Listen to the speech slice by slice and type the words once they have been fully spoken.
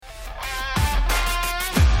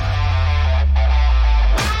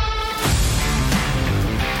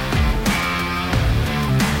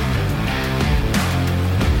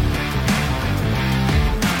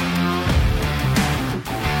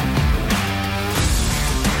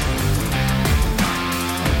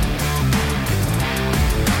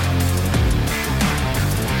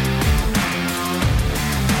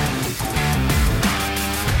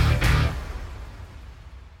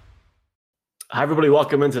Hi, everybody.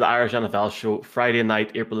 Welcome into the Irish NFL show. Friday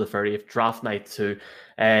night, April the 30th, draft night two.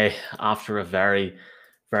 After a very,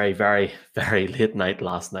 very, very, very late night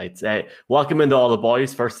last night. Welcome into all the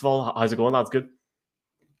boys. First of all, how's it going? That's good.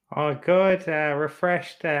 Oh, good.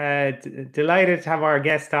 Refreshed. Delighted to have our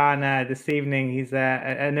guest on this evening. He's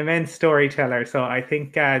an immense storyteller, so I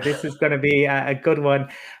think this is going to be a good one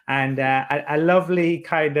and a lovely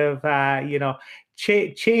kind of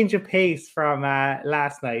change of pace from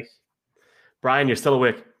last night. Brian, you're still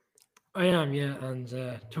awake. I am, yeah, and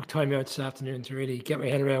took time out this afternoon to really get my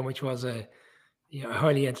head around, which was a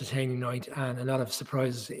highly entertaining night and a lot of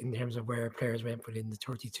surprises in terms of where players went within the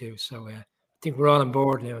 32. So I think we're all on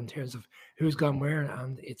board now in terms of who's gone where,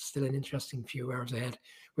 and it's still an interesting few hours ahead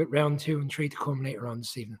with round 2 and 3 to come later on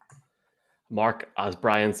this evening. Mark, as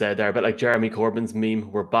Brian said there, a bit like Jeremy Corbyn's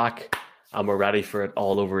meme, we're back and we're ready for it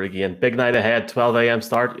all over again. Big night ahead, 12 a.m.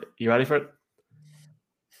 start. You ready for it?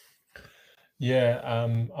 Yeah,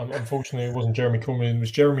 unfortunately it wasn't Jeremy Corbyn. It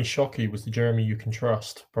was Jeremy Shockey, was the Jeremy you can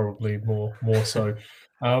trust, probably more so.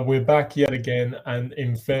 We're back yet again, and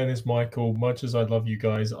in fairness, Michael, much as I love you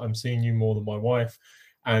guys, I'm seeing you more than my wife.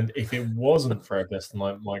 And if it wasn't for our guest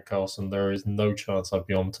tonight, Mike Carlson, there is no chance I'd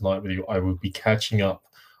be on tonight with you. I would be catching up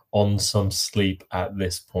on some sleep at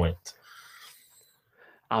this point.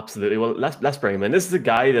 Absolutely. Well, let's bring him in. This is a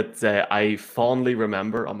guy that I fondly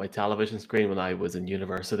remember on my television screen when I was in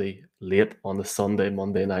university, late on the Sunday,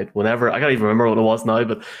 Monday night, whenever. I can't even remember what it was now,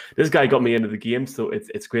 but this guy got me into the game, so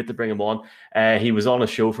it's great to bring him on. He was on a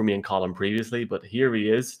show for me and Colin previously, but here he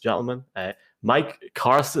is, gentlemen. Mike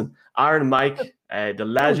Carson, Iron Mike, the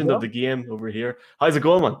legend of the game over here. How's it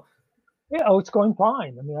going, man? Yeah, it's going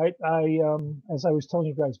fine. I mean, I as I was telling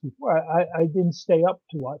you guys before, I didn't stay up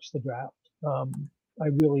to watch the draft. I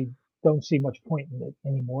really don't see much point in it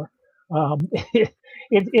anymore.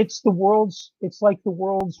 It's like the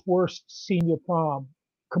world's worst senior prom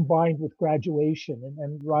combined with graduation,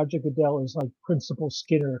 and Roger Goodell is like Principal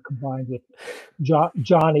Skinner combined with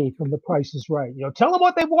Johnny from The Price is Right. Tell them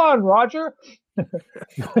what they won, Roger.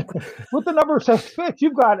 With the number says fit,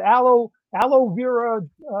 you've got Aloe Vera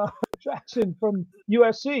Jackson from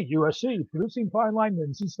USC producing fine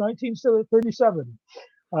linemen since 1937.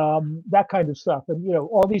 That kind of stuff. And,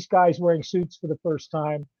 all these guys wearing suits for the first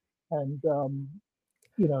time. And,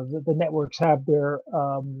 the networks have their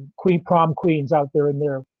prom queens out there in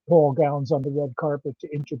their ball gowns on the red carpet to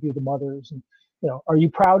interview the mothers. And, are you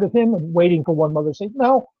proud of him? And waiting for one mother to say,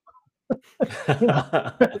 no.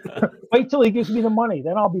 Wait till he gives me the money.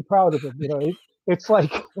 Then I'll be proud of him. It's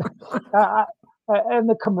like... and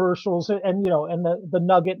the commercials and the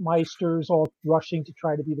Nugget Meisters all rushing to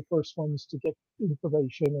try to be the first ones to get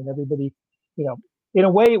information, and everybody, in a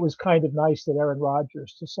way it was kind of nice that Aaron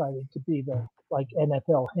Rodgers decided to be the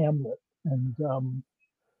NFL Hamlet and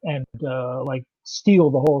steal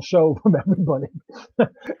the whole show from everybody.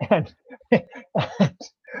 and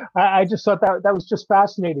I just thought that was just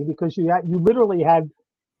fascinating, because you literally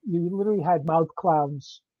had mouth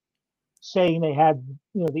clowns saying they had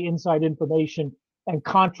the inside information and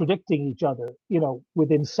contradicting each other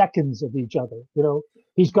within seconds of each other.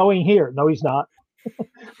 He's going here, no he's not.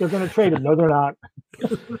 They're going to trade him, no they're not.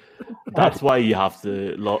 That's why you have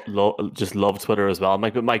to just love Twitter as well,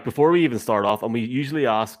 Mike. But Mike, before we even start off, and we usually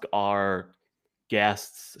ask our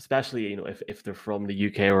guests, especially if they're from the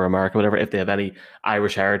UK or America, whatever, if they have any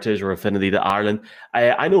Irish heritage or affinity to Ireland.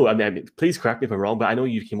 I know, I mean, please correct me if I'm wrong, but I know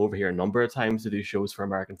you came over here a number of times to do shows for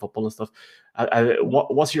American football and stuff.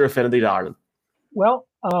 What's your affinity to Ireland? Well,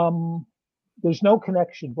 there's no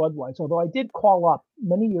connection blood-wise, although I did call up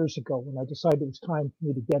many years ago when I decided it was time for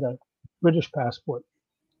me to get a British passport.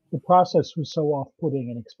 The process was so off-putting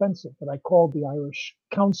and expensive that I called the Irish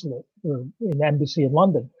consulate in the embassy in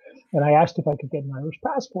London, and I asked if I could get an Irish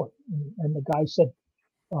passport. And the guy said,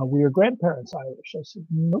 were your grandparents Irish? I said,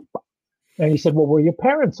 nope. And he said, well, were your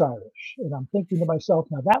parents Irish? And I'm thinking to myself,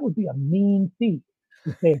 now that would be a mean feat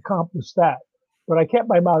if they accomplished that. But I kept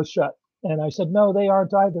my mouth shut. And I said, no, they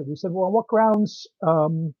aren't either. He said, well, on what grounds,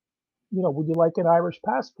 would you like an Irish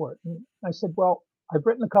passport? And I said, well, I've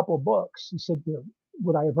written a couple of books. He said,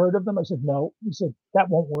 would I have heard of them? I said, no. He said, that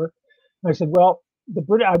won't work. And I said, well,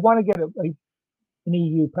 I want to get an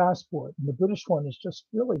EU passport. And the British one is just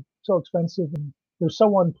really so expensive, and they're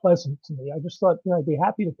so unpleasant to me. I just thought, I'd be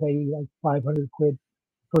happy to pay like 500 quid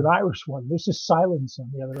for an Irish one. There's just silence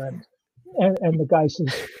on the other end. And the guy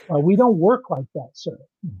says, we don't work like that, sir.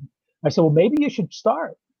 I said, well, maybe you should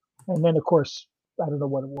start. And then, of course, I don't know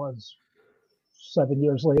what it was, 7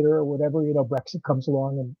 years later or whatever, Brexit comes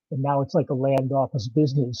along, and now it's like a land office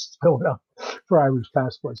business going on for Irish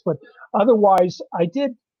passports. But otherwise, I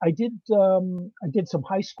did I did some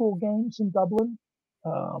high school games in Dublin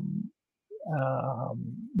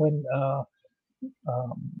when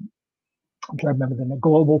I'm trying to remember the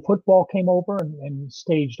Global Football came over and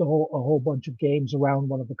staged a whole bunch of games around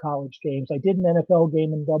one of the college games. I did an NFL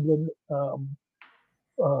game in Dublin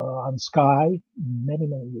on Sky many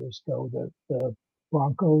years ago. The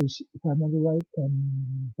Broncos, if I remember right,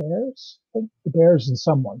 and Bears. I think the Bears and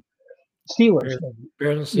someone. Steelers, maybe.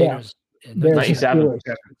 Bears and Steelers. Yeah. Bears and 97.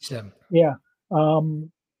 Steelers. Yeah.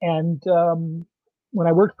 When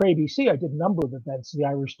I worked for ABC, I did a number of events: the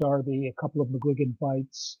Irish Derby, a couple of McGuigan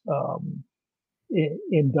fights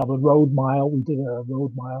in Dublin. Road Mile, we did a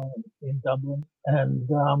road mile in Dublin, and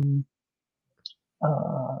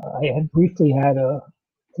I had briefly had a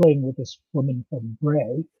fling with this woman from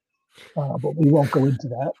Bray, but we won't go into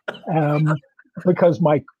that because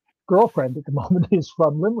my girlfriend at the moment is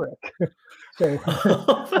from Limerick. So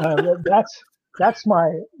that's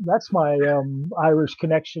my Irish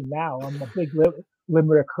connection now. I'm a big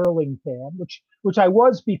Limerick hurling fan, which I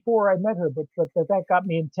was before I met her, but that got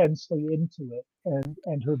me intensely into it.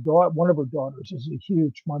 And her one of her daughters is a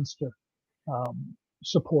huge Munster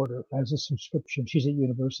supporter, has a subscription. She's at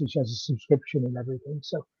university, she has a subscription and everything.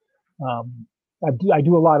 So I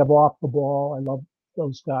do a lot of off the ball. I love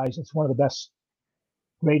those guys. It's one of the best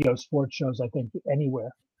radio sports shows I think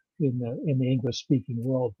anywhere in the English speaking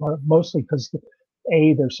world, mostly because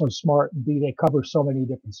A, they're so smart, and B, they cover so many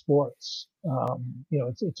different sports.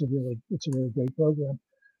 It's a really great program.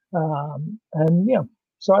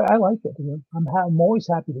 So I like it. I'm always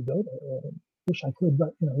happy to go there. Wish I could,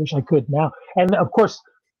 but wish I could now. And of course,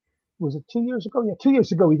 was it 2 years ago? Yeah, 2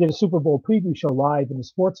 years ago we did a Super Bowl preview show live in the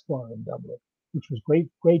sports bar in Dublin, which was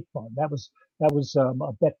great fun. That was a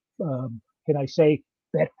bet. Can I say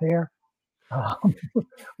Betfair?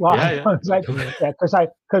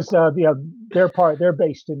 Because they're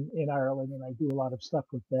based in Ireland, and I do a lot of stuff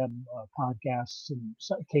with them, podcasts and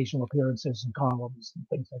occasional appearances and columns and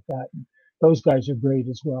things like that. And those guys are great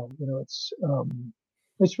as well.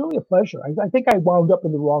 It's really a pleasure. I think I wound up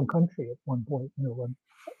in the wrong country at one point. When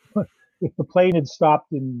if the plane had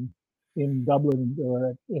stopped in Dublin or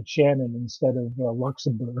at Shannon instead of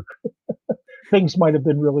Luxembourg, things might have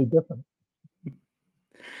been really different.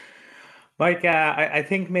 Mike, I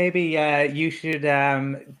think maybe you should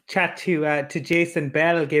chat to Jason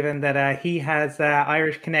Bell, given that he has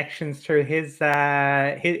Irish connections through his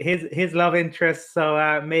love interests.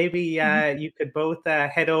 So maybe you could both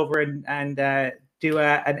head over and do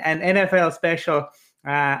an NFL special,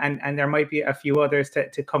 and there might be a few others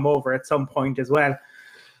to come over at some point as well.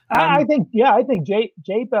 I think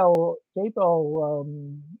J Bell.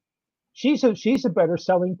 She's a better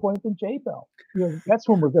selling point than J Bell. That's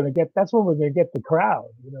when we're going to get the crowd.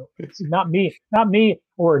 It's not me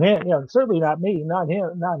or him. Certainly not me, not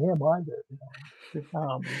him either.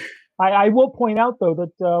 I will point out though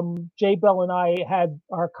that J Bell and I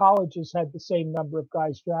our colleges had the same number of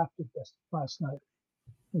guys drafted last night,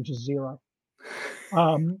 which is 0.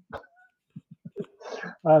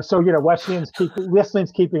 So Wesleyan's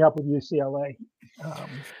keeping up with UCLA.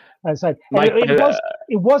 As I said,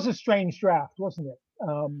 it was a strange draft, wasn't it?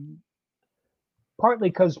 Partly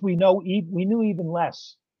because we knew even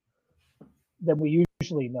less than we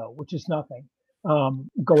usually know, which is nothing.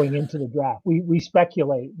 Going into the draft, we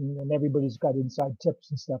speculate, and everybody's got inside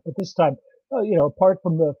tips and stuff. But this time, apart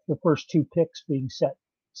from the first 2 picks being set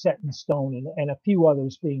in stone, and a few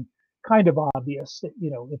others being kind of obvious that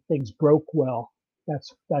if things broke well,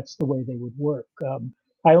 that's the way they would work.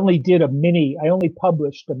 I only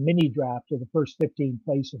published a mini draft of the first 15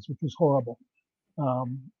 places, which was horrible.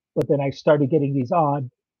 But then I started getting these odd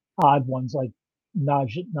ones like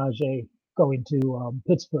Najee going to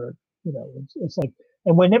Pittsburgh. It's like,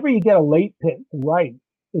 and whenever you get a late pick right,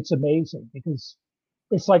 it's amazing because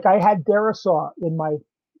it's like I had Darisaw in my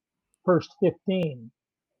first 15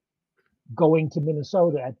 going to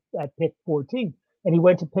Minnesota at pick 14, and he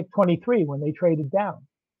went to pick 23 when they traded down.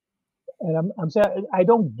 And I'm saying I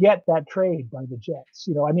don't get that trade by the Jets.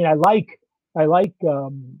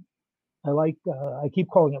 I keep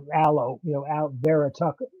calling him Aloe Vera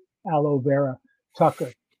Tucker.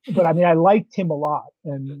 But I liked him a lot,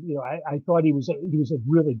 and I thought he was a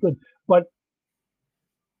really good. But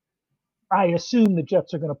I assume the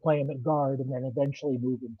Jets are going to play him at guard and then eventually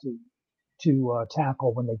move him to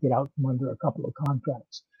tackle when they get out from under a couple of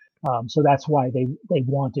contracts. So that's why they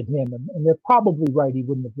wanted him, and they're probably right. He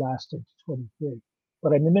wouldn't have lasted to 23.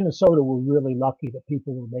 But Minnesota were really lucky that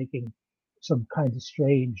people were making some kind of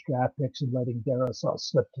strange draft picks and letting Darisaw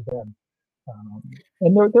slip to them.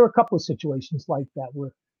 And there are a couple of situations like that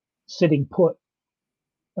where sitting put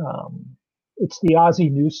it's the Ozzie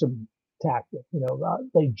Newsome tactic.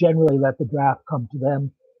 They generally let the draft come to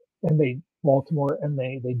them, and Baltimore, and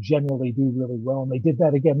they generally do really well, and they did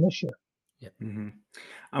that again this year. Yeah.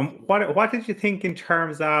 Mm-hmm. What did you think in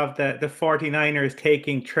terms of the 49ers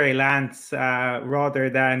taking Trey Lance rather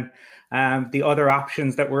than the other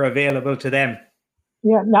options that were available to them?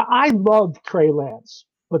 Yeah, now I love Trey Lance,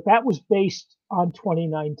 but that was based on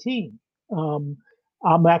 2019.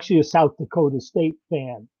 I'm actually a South Dakota State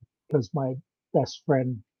fan because my best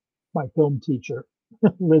friend, my film teacher,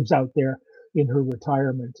 lives out there in her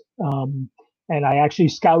retirement. And I actually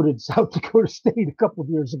scouted South Dakota State a couple of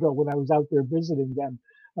years ago when I was out there visiting them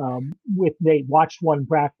with Nate, watched one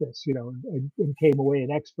practice, and came away an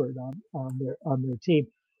expert on their team.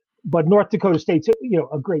 But North Dakota State's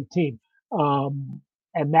a great team,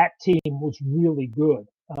 and that team was really good.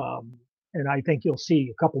 And I think you'll see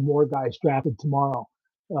a couple more guys drafted tomorrow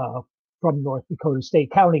from North Dakota State.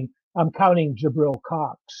 I'm counting Jabril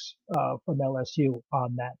Cox from LSU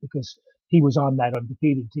on that because he was on that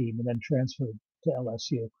undefeated team and then transferred to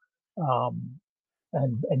LSU.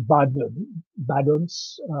 And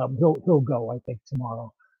Baduns, he'll go, I think,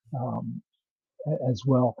 tomorrow as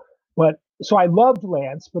well. But so I loved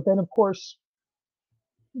Lance, but then of course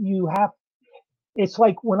it's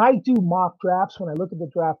like when I do mock drafts, when I look at the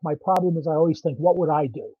draft, my problem is I always think, what would I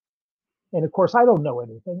do? And of course, I don't know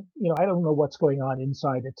anything. I don't know what's going on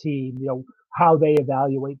inside a team, how they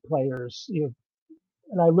evaluate players.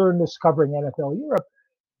 And I learned this covering NFL Europe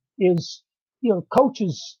is,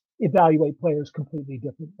 coaches evaluate players completely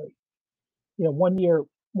differently. One year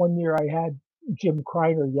I had Jim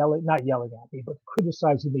Kreiner not yelling at me, but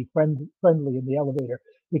criticizing me friendly in the elevator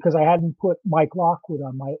because I hadn't put Mike Lockwood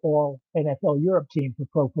on my all NFL Europe team for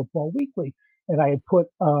Pro Football Weekly. And I had put,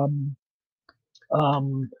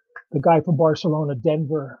 the guy from Barcelona,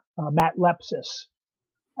 Denver, Matt Lepsis,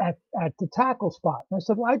 at the tackle spot. And I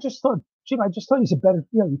said, well, Jim, I just thought he's a better,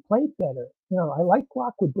 he played better. I like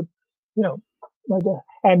Lockwood, but,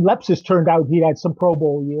 and Lepsis turned out he had some Pro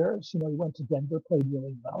Bowl years. He went to Denver, played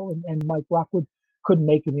really well. And Mike Lockwood couldn't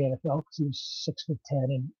make it in the NFL because he was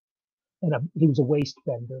 6'10" and he was a waist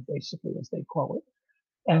bender, basically, as they call it.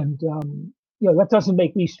 And, that doesn't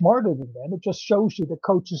make me smarter than them. It just shows you that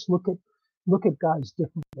coaches look at guys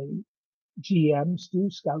differently. GMs do,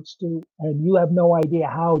 scouts do, and you have no idea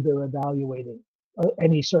how they're evaluating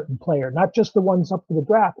any certain player, not just the ones up for the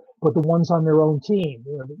draft, but the ones on their own team,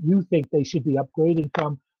 that you think they should be upgrading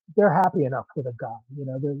from. They're happy enough with a guy,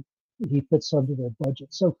 he fits under their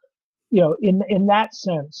budget. So, in that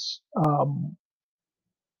sense,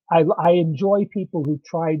 I enjoy people who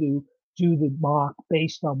try to do the mock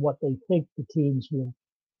based on what they think the teams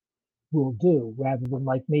will do, rather than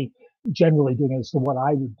like me generally doing as to what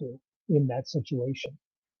I would do in that situation.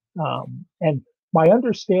 And my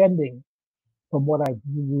understanding from what I've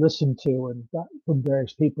listened to and got from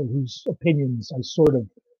various people whose opinions I sort of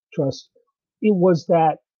trust, it was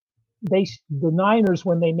that the Niners,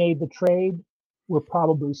 when they made the trade, were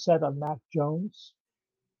probably set on Mac Jones.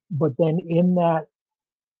 But then in that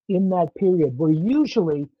period, where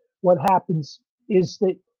usually what happens is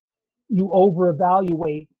that you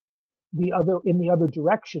over-evaluate in the other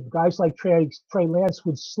direction. Guys like Trey Lance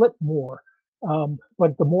would slip more.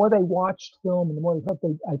 But the more they watched film and the more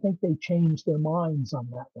I think they changed their minds on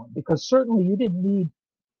that one, because certainly you didn't need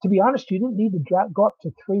to go up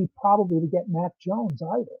to 3 probably to get Mac Jones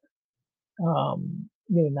either.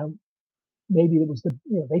 Maybe it was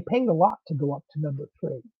they paid a lot to go up to number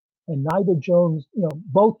 3, and neither Jones,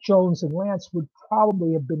 both Jones and Lance would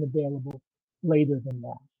probably have been available later than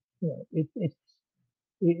that.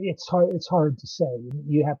 It's hard to say.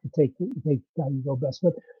 You have to take how you go best,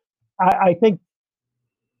 but I think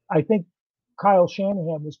Kyle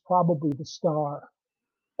Shanahan was probably the star,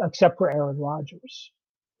 except for Aaron Rodgers,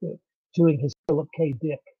 doing his Philip K.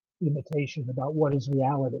 Dick imitation about what is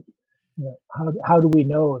reality. How do we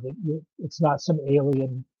know that it's not some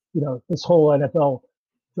alien? This whole NFL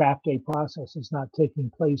draft day process is not taking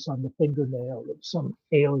place on the fingernail of some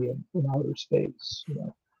alien from outer space.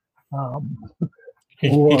 He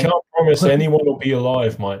can't promise anyone will be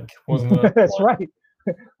alive, Mike. Wasn't that? That's right.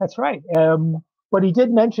 That's right. But he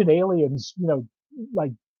did mention aliens,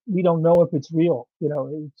 like we don't know if it's real.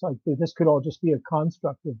 It's like this could all just be a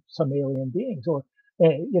construct of some alien beings, or,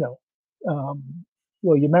 you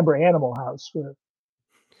remember Animal House, where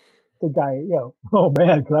the guy, oh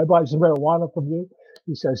man, can I buy some marijuana from you?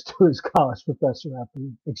 He says to his college professor after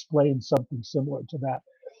he explains something similar to that.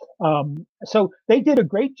 So they did a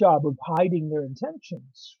great job of hiding their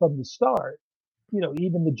intentions from the start.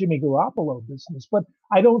 Even the Jimmy Garoppolo business, but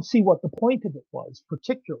I don't see what the point of it was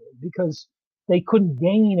particularly, because they couldn't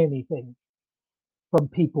gain anything from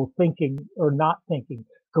people thinking or not thinking.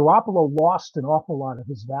 Garoppolo lost an awful lot of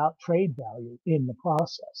his trade value in the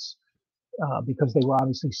process because they were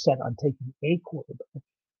obviously set on taking a quarterback.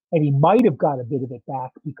 And he might have got a bit of it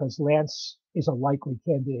back because Lance is a likely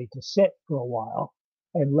candidate to sit for a while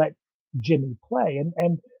and let Jimmy play.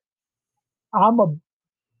 And I'm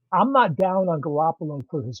not down on Garoppolo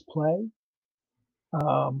for his play.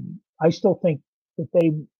 I still think that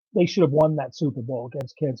they should have won that Super Bowl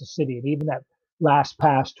against Kansas City, and even that last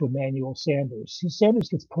pass to Emmanuel Sanders. Sanders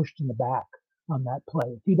gets pushed in the back on that play.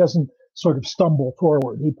 If he doesn't sort of stumble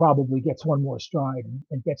forward, he probably gets one more stride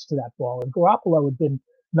and gets to that ball. And Garoppolo had been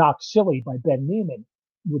knocked silly by Ben Neiman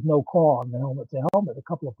with no call on the helmet to helmet a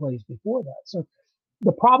couple of plays before that. So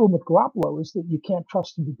the problem with Garoppolo is that you can't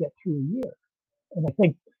trust him to get through a year. And I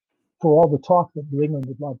think for all the talk that New England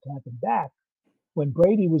would love to have him back, when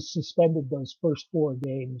Brady was suspended those first 4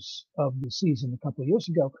 games of the season a couple of years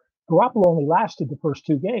ago, Garoppolo only lasted the first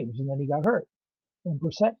 2 games, and then he got hurt. And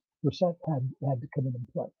Brissett had to come in and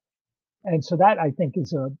play. And so that, I think,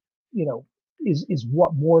 is is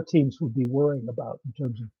what more teams would be worrying about in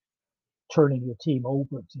terms of turning your team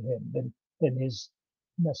over to him than his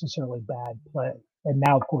necessarily bad play. And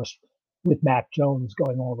now, of course, with Mac Jones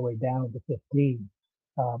going all the way down to 15,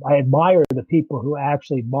 I admire the people who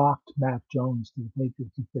actually mocked Mac Jones to the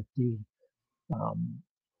Patriots at 15,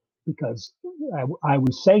 because I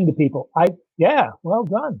was saying to people, well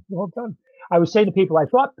done. I was saying to people, I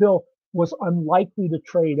thought Bill was unlikely to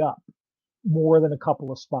trade up more than a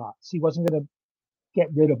couple of spots. He wasn't going to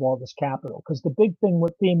get rid of all this capital, because the big theme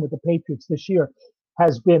with the Patriots this year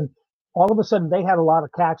has been all of a sudden they had a lot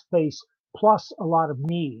of cap space plus a lot of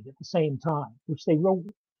need at the same time, which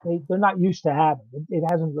they're not used to having. It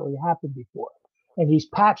hasn't really happened before. And he's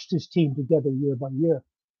patched his team together year by year.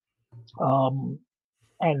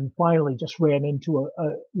 And finally just ran into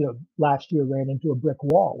last year ran into a brick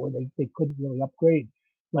wall where they couldn't really upgrade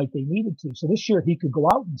like they needed to. So this year he could go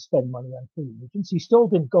out and spend money on free agents. He still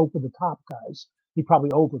didn't go for the top guys. He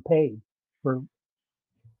probably overpaid for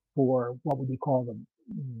what would you call them?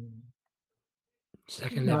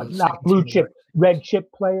 Second level, not blue chip, red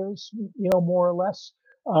chip players, more or less.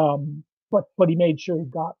 But he made sure he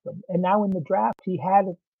got them. And now in the draft, he had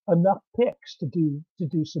enough picks to do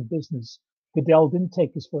some business. Goodell didn't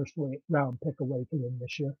take his first round pick away from him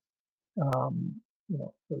this year,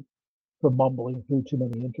 for mumbling through too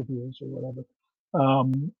many interviews or whatever.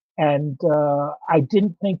 And I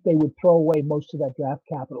didn't think they would throw away most of that draft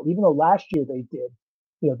capital, even though last year they did.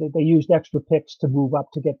 They used extra picks to move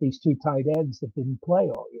up to get these 2 tight ends that didn't play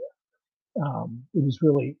all year. It was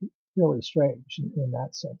really, really strange in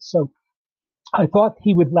that sense. So I thought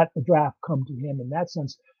he would let the draft come to him in that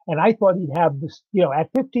sense. And I thought he'd have this,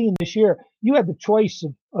 at 15 this year, you had the choice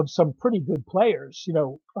of some pretty good players,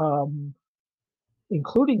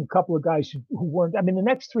 including a couple of guys who weren't. I mean, the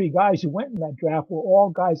next 3 guys who went in that draft were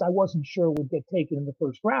all guys I wasn't sure would get taken in the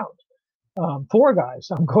first round. 4 guys.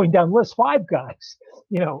 I'm going down the list. 5 guys.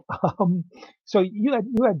 So you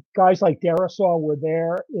had guys like Darisaw were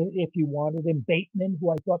there if you wanted him. Bateman, who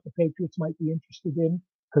I thought the Patriots might be interested in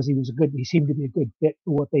because he seemed to be a good fit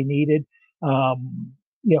for what they needed.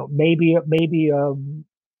 Maybe a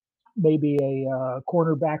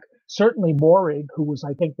cornerback. Certainly Morig, who was,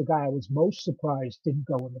 I think, the guy I was most surprised didn't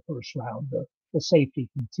go in the first round, the safety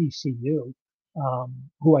from TCU,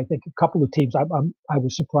 who I think a couple of teams I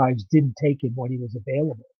was surprised didn't take him when he was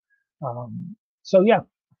available. So yeah,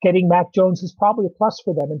 getting Mac Jones is probably a plus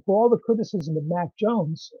for them. And for all the criticism of Mac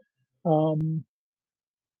Jones,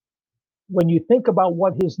 when you think about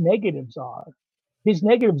what his negatives are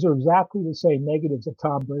exactly the same negatives that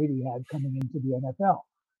Tom Brady had coming into the NFL.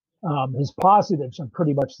 His positives are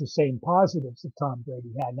pretty much the same positives that Tom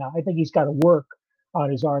Brady had. Now, I think he's got to work on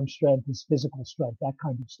his arm strength, his physical strength, that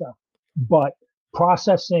kind of stuff. But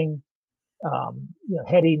processing,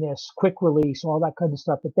 headiness, quick release, all that kind of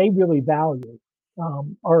stuff that they really value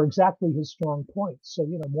are exactly his strong points. So,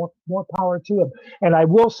 more power to him. And I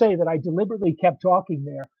will say that I deliberately kept talking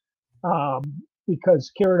there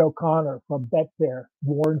because Kieran O'Connor from Betfair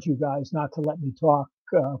warned you guys not to let me talk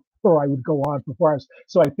or I would go on for 4 hours.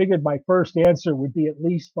 So I figured my first answer would be at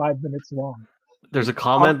least 5 minutes long. There's a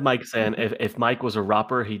comment, Mike, saying if Mike was a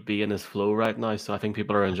rapper, he'd be in his flow right now. So I think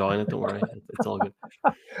people are enjoying it. Don't worry. It's all good.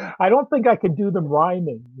 I don't think I could do them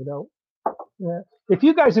rhyming, Yeah. If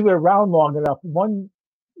you guys have been around long enough, one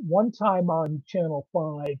time on Channel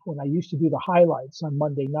 5, when I used to do the highlights on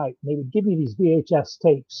Monday night, they would give me these VHS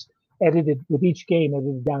tapes edited with each game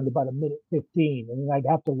edited down to about 1:15. And then I'd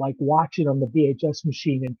have to watch it on the VHS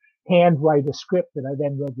machine and hand write a script that I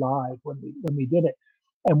then read live when we did it.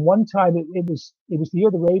 And one time it was the year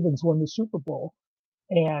the Ravens won the Super Bowl,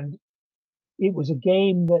 and it was a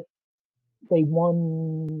game that they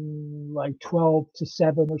won like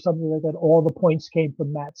 12-7 or something like that. All the points came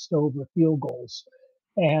from Matt Stover field goals.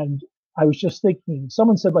 And I was just thinking,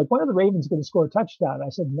 someone said, like, when are the Ravens going to score a touchdown? I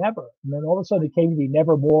said, never. And then all of a sudden it came to me,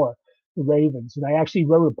 nevermore, the Ravens. And I actually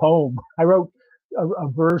wrote a poem. I wrote a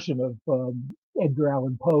version of Edgar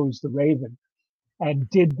Allan Poe's The Raven and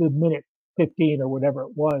did the minute 15 or whatever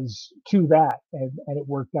it was to that. And it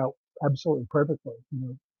worked out absolutely perfectly.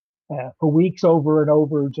 For weeks over and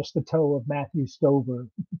over, just the toe of Matthew Stover,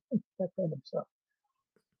 that kind of stuff.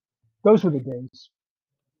 Those were the days.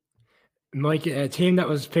 Mike, a team that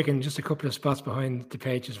was picking just a couple of spots behind the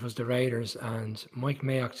Patriots was the Raiders, and Mike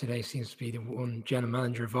Mayock today seems to be the one general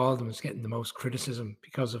manager of all of them who's getting the most criticism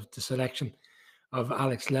because of the selection of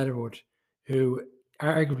Alex Leatherwood, who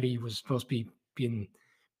arguably was supposed to be being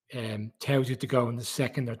touted to go in the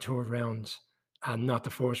second or third rounds and not the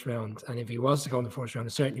first round. And if he was to go in the first round,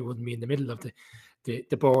 it certainly wouldn't be in the middle of the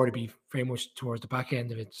board. It'd be very much towards the back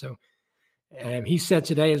end of it. So he said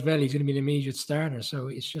today as well he's going to be an immediate starter. So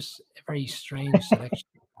it's just a very strange selection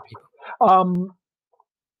for people.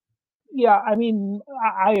 Yeah, I mean,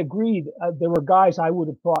 I agreed. There were guys I would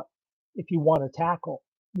have thought, if you want to tackle,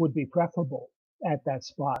 would be preferable at that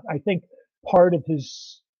spot. I think part of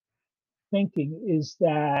his thinking is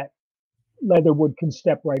that Leatherwood can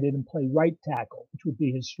step right in and play right tackle, which would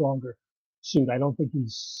be his stronger suit. I don't think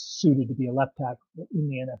he's suited to be a left tackle in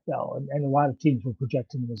the NFL, and a lot of teams will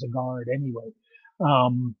project him as a guard anyway.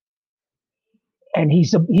 And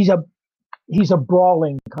he's a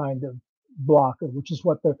brawling kind of blocker, which is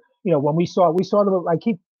what when we saw them. I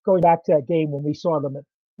keep going back to that game when we saw them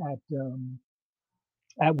at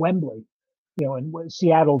Wembley. And what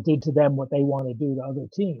Seattle did to them what they want to do to other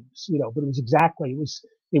teams. But it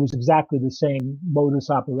was exactly the same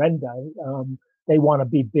modus operandi. They want to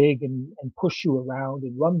be big and push you around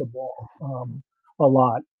and run the ball a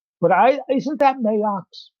lot. But hasn't that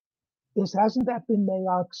been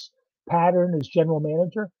Mayock's pattern as general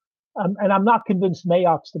manager? And I'm not convinced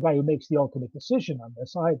Mayock's the guy who makes the ultimate decision on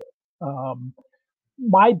this either.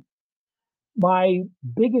 My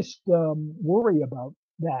biggest worry about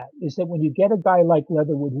that is that when you get a guy like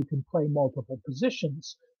Leatherwood who can play multiple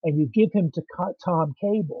positions and you give him to Tom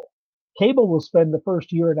Cable will spend the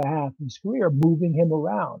first year and a half of his career moving him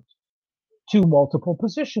around to multiple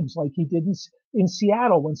positions like he did in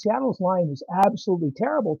Seattle. When Seattle's line was absolutely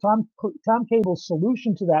terrible, Tom Cable's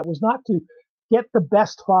solution to that was not to get the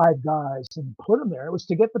best 5 guys and put them there. It was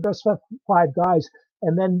to get the best 5 guys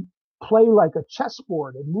and then play like a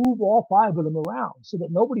chessboard and move all 5 of them around so that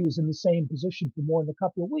nobody was in the same position for more than a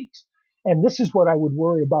couple of weeks. And this is what I would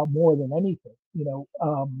worry about more than anything.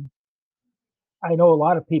 I know a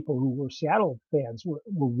lot of people who were Seattle fans were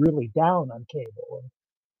really down on Cable. And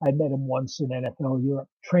I met him once in NFL Europe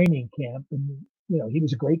training camp, and he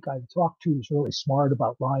was a great guy to talk to. He was really smart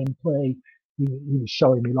about line play. He was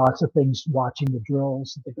showing me lots of things, watching the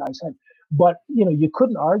drills that the guys had. But you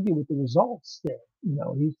couldn't argue with the results there.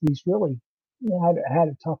 He's really had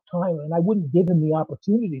a tough time, and I wouldn't give him the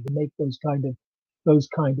opportunity to make those kind of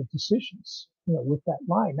decisions. With that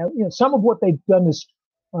line. Now, some of what they've done is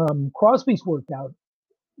Crosby's worked out.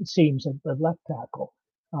 It seems at the left tackle.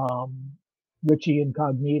 Richie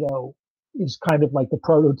Incognito is kind of like the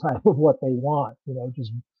prototype of what they want.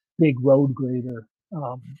 Just big road grader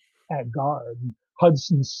at guard.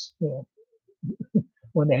 Hudson's,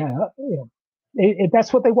 when they have,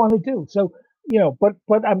 that's what they want to do. So,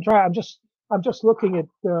 but I'm just looking at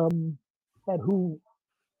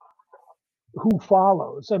who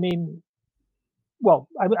follows. I mean, well,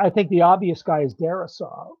 I think the obvious guy is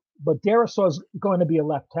Darisaw, but Darisaw's going to be a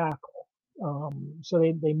left tackle. So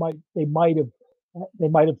they might have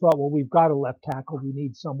thought, well, we've got a left tackle. We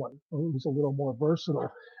need someone who's a little more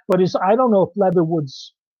versatile. But I don't know if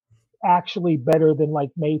Leatherwood's actually better than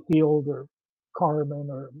like Mayfield or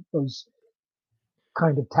Carmen or those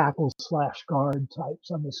kind of tackle / guard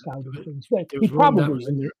types on the scouting things. But he probably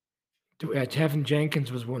is. Tevin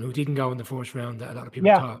Jenkins was one who didn't go in the first round that a lot of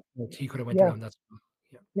people thought he could have went around that spot.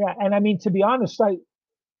 Yeah, and I mean, to be honest,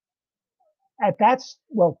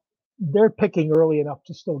 they're picking early enough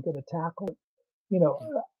to still get a tackle.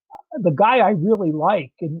 The guy I really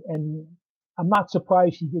like, and I'm not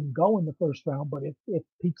surprised he didn't go in the first round, but if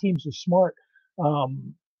teams are smart,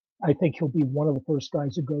 I think he'll be one of the first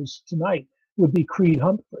guys who goes tonight, would be Creed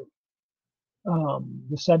Humphrey,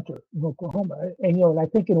 the center in Oklahoma. And I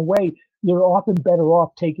think in a way, you're often better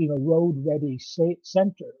off taking a road-ready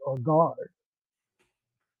center or guard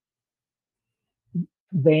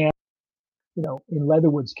than, in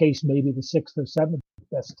Leatherwood's case, maybe the 6th or 7th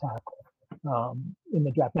best tackle. in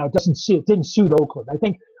the draft. Now it didn't suit Oakland. I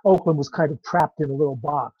think Oakland was kind of trapped in a little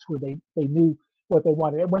box where they knew what they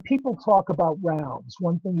wanted. And when people talk about rounds,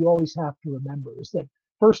 one thing you always have to remember is that,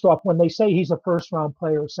 first off, when they say he's a first round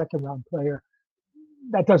player, second round player,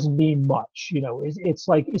 that doesn't mean much. It's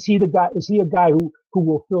like, is he a guy who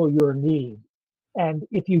will fill your need? And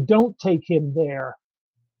if you don't take him there,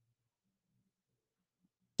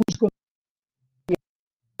 who's going to be on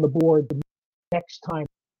the board the next time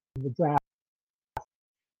the draft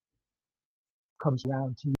comes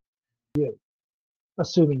around to you?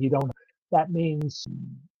 Assuming you don't, that means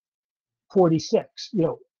 46.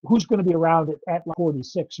 Who's going to be around at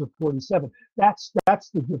 46 or 47? That's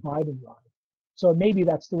the dividing line. So maybe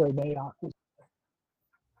that's the way Mayock was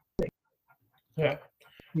thinking.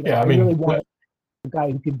 Yeah. I really want a guy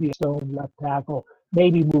who can be a stone left tackle,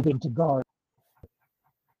 maybe move into guard.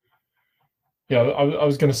 Yeah, I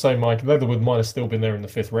was going to say, Mike, Leatherwood might have still been there in the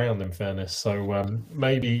 5th round, in fairness. So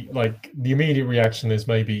maybe, like, the immediate reaction is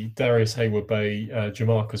maybe Darius Hayward-Bay,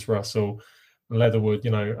 Jamarcus Russell, Leatherwood,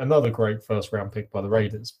 another great first-round pick by the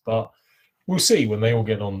Raiders. But we'll see when they all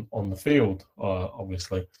get on the field,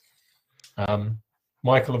 obviously.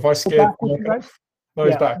 Michael, have I scared Mike off? No,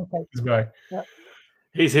 he's back. Okay. He's back. Yeah.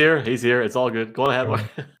 He's here. It's all good. Go on ahead, Mike.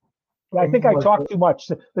 Yeah, I think I talked too much.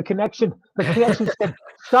 The connection said,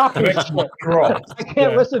 stop it. I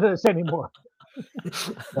can't listen to this anymore.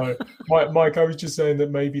 No, Mike, I was just saying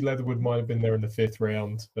that maybe Leatherwood might have been there in the 5th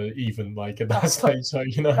round, but even like at that stage. So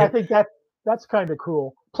I think that's kind of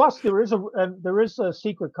cruel. Plus, there is a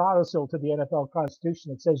secret codicil to the NFL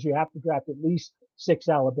Constitution that says you have to draft at least 6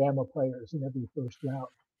 Alabama players in every first round.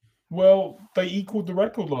 Well, they equaled the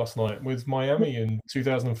record last night with Miami in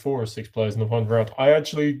 2004 as 6 players in the 1st round. I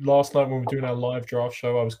actually, last night when we were doing our live draft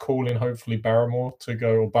show, I was calling hopefully Barrymore to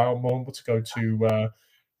go to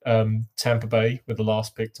Tampa Bay with the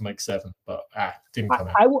last pick to make 7, but didn't come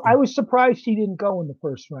out. I was surprised he didn't go in the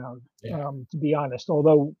 1st round, to be honest,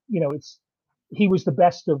 although, he was the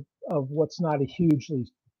best of what's not a hugely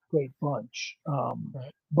great bunch.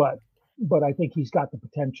 Right. But I think he's got the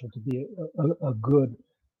potential to be a good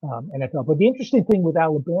NFL. But the interesting thing with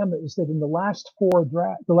Alabama is that in the last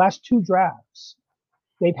 2 drafts,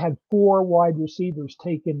 they've had 4 wide receivers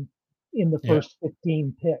taken in the first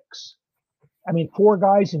 15 picks. I mean, 4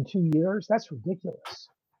 guys in 2 years, that's ridiculous.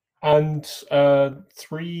 And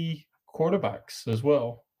 3 quarterbacks as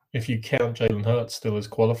well, if you count Jalen Hurts still as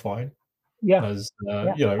qualifying. Yeah. As Well,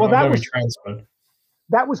 I know he transferred.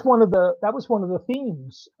 That was one of the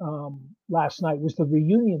themes last night, was the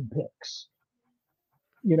reunion picks.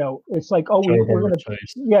 It's like, we're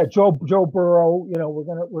gonna Joe Burrow.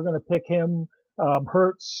 We're gonna pick him.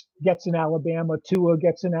 Hurts gets in Alabama, Tua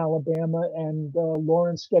gets in Alabama, and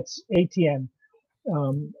Lawrence gets Etienne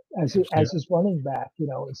as his running back.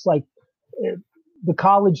 It's like the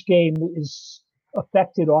college game is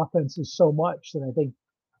affected offenses so much that I think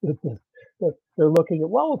that they're looking at,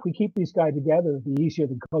 well, if we keep these guys together, it'd be easier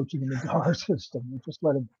than coaching them into our system. We just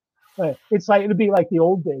let them. It's like, it'd be like the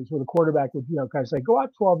old days where the quarterback would, kind of say, go out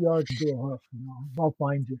 12 yards and do a hook. I'll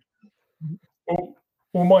find you.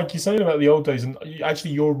 Well, Mike, you're saying about the old days, and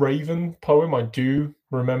actually your Raven poem I do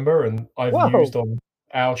remember, and I've used on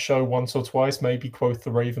our show once or twice, maybe quote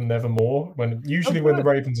the Raven nevermore, when the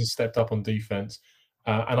Ravens have stepped up on defense.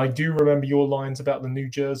 And I do remember your lines about the New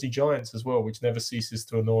Jersey Giants as well, which never ceases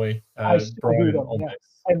to annoy Brian on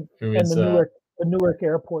this. The Newark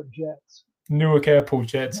Airport Jets. Newark Airport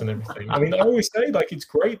Jets and everything. I mean, I always say, like, it's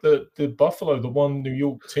great that the Buffalo, the one New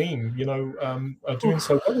York team, are doing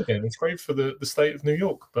so well again. It's great for the state of New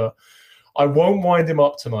York, but I won't wind him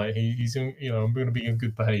up tonight. He's I'm going to be in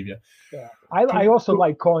good behavior. Yeah, I also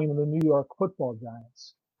like calling them the New York Football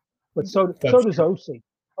Giants, but so does OC.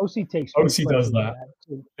 OC does that.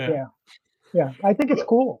 Yeah. I think it's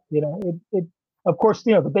cool. It of course,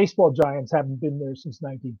 the baseball Giants haven't been there since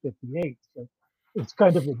 1958, so it's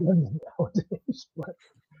kind of redundant nowadays.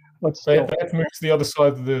 But still, they have to move to the other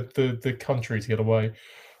side of the country to get away.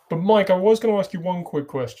 But Mike, I was going to ask you one quick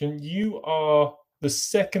question. You are the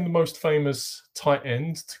 2nd most famous tight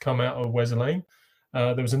end to come out of Wesleyan.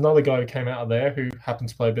 There was another guy who came out of there who happened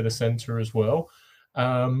to play a bit of center as well.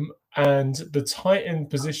 And the tight end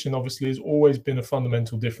position obviously has always been a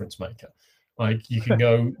fundamental difference maker. Like, you can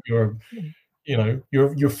go,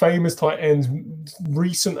 your famous tight ends,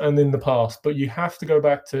 recent and in the past, but you have to go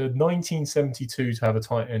back to 1972 to have a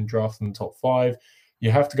tight end drafted in the top 5.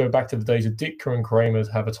 You have to go back to the days of Ditka and Kramer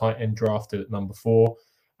to have a tight end drafted at number 4.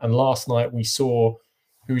 And last night we saw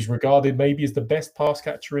who's regarded maybe as the best pass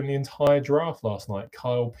catcher in the entire draft last night,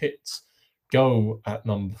 Kyle Pitts, go at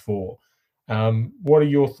number 4. What are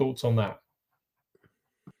your thoughts on that?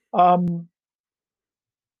 Um,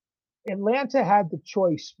 Atlanta had the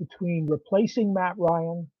choice between replacing Matt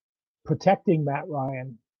Ryan, protecting Matt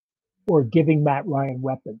Ryan, or giving Matt Ryan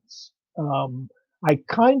weapons. I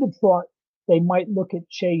kind of thought they might look at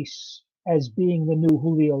Chase as being the new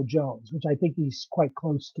Julio Jones, which I think he's quite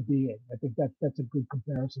close to being. I think that's a good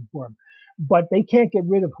comparison for him. But they can't get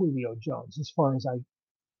rid of Julio Jones, as far as I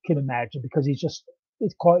can imagine, because it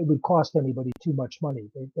would cost anybody too much money.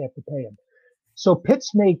 They have to pay him. So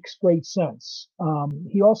Pitts makes great sense.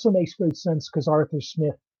 He also makes great sense because Arthur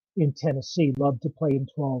Smith in Tennessee loved to play in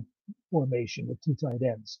 12 formation with two tight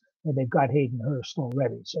ends, and they've got Hayden Hurst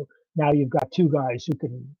already. So now you've got two guys who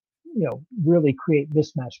can, really create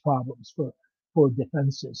mismatch problems for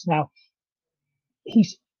defenses. Now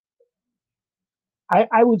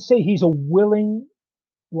I would say he's a willing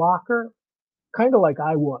blocker, kind of like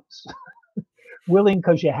I was, willing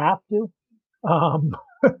because you have to.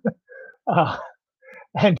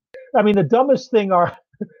 And I mean, the dumbest thing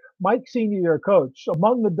Mike Senior, your coach,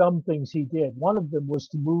 among the dumb things he did, one of them was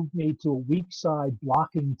to move me to a weak side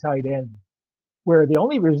blocking tight end, where the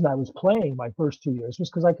only reason I was playing my first 2 years was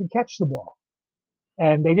because I could catch the ball.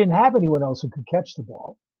 And they didn't have anyone else who could catch the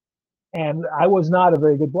ball. And I was not a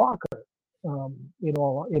very good blocker, in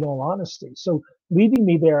all honesty. So leaving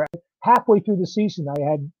me there halfway through the season,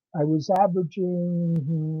 I was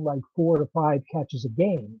averaging like 4 to 5 catches a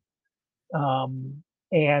game.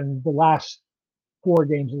 And the last 4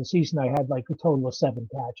 games of the season, I had like a total of 7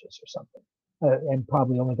 catches or something, and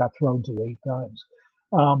probably only got thrown to 8 times.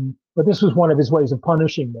 But this was one of his ways of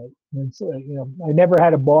punishing me. And so, I never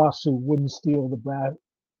had a boss who wouldn't steal the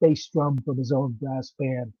bass drum from his own brass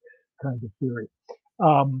band kind of theory.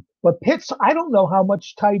 But Pitts, I don't know how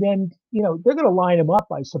much tight end, they're going to line him up,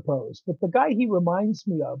 I suppose. But the guy he reminds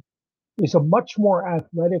me of is a much more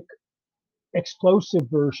athletic, explosive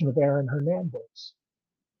version of Aaron Hernandez.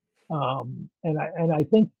 And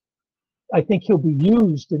I think he'll be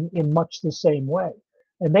used in much the same way.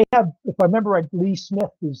 And they have, if I remember right, Lee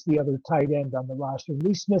Smith is the other tight end on the roster.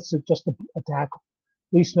 Lee Smith's just a tackle.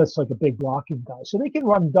 Lee Smith's like a big blocking guy. So they can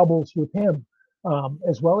run doubles with him,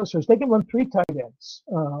 as well as hers. They can run 3 tight ends,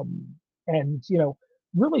 and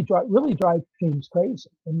really drive teams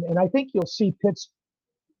crazy. And I think you'll see Pitts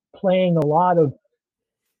playing a lot of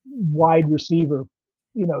wide receiver.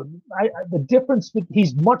 The difference,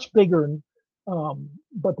 he's much bigger,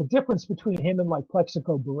 but the difference between him and like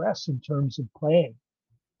Plexico Burress in terms of playing,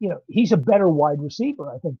 he's a better wide receiver,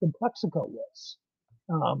 I think, than Plexico was.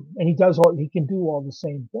 And he can do all the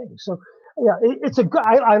same things. So yeah, it's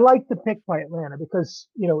I like the pick by Atlanta because,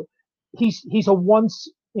 he's a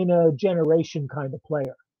once in a generation kind of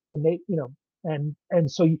player. And they,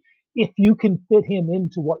 and so if you can fit him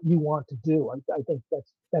into what you want to do, I think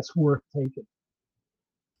that's worth taking.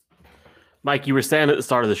 Mike, you were saying at the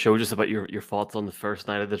start of the show just about your thoughts on the first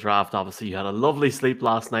night of the draft. Obviously, you had a lovely sleep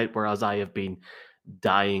last night, whereas I have been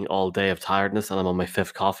dying all day of tiredness and I'm on my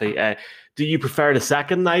 5th coffee. Do you prefer the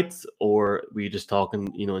second night, or were you just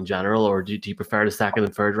talking, in general, or do you prefer the second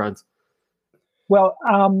and third rounds? Well,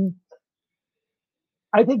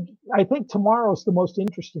 I think tomorrow's the most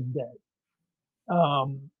interesting day.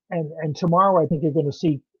 And tomorrow I think you're going to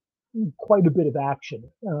see quite a bit of action.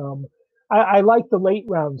 I like the late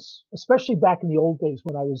rounds, especially back in the old days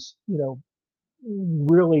when I was,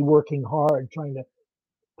 really working hard trying to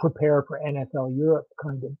prepare for NFL Europe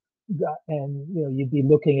kind of, and you'd be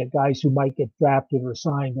looking at guys who might get drafted or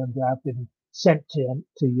signed undrafted and sent to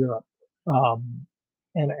Europe.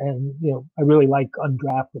 And I really like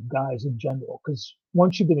undrafted guys in general because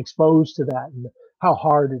once you've been exposed to that and how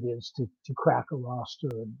hard it is to crack a roster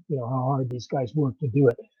and how hard these guys work to do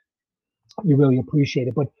it, you really appreciate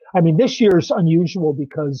it. But I mean, this year's unusual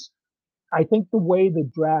because I think the way the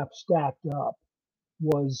draft stacked up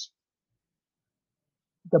was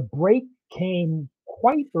the break came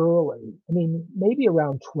quite early. I mean, maybe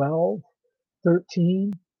around 12,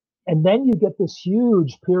 13. And then you get this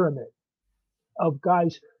huge pyramid of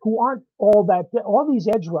guys who aren't all these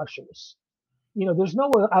edge rushers. There's no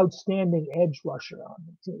outstanding edge rusher on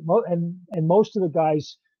the team. And most of the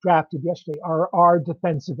guys drafted yesterday are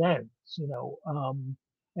defensive ends,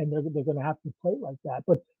 and they're going to have to play like that.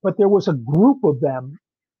 But there was a group of them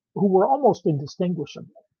who were almost indistinguishable.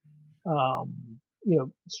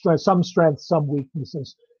 Some strengths, some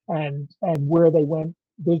weaknesses, and where they went.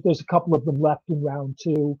 There's a couple of them left in round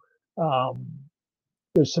 2.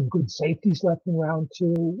 There's some good safeties left in round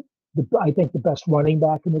 2. I think the best running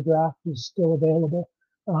back in the draft is still available.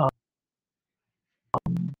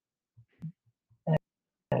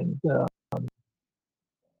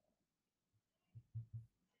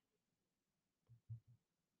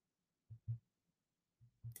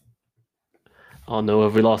 Oh no,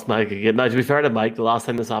 have we lost Mike again? Now, to be fair to Mike, the last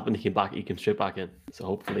time this happened, he came straight back in. So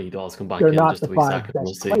hopefully he does come back They're in not just the a wee five second.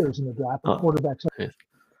 We'll best see. players in the draft. The Oh, quarterbacks are yes.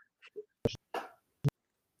 an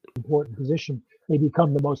important position. They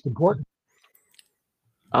become the most important.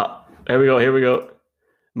 Here we go. Here we go.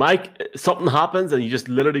 Mike, something happens and you just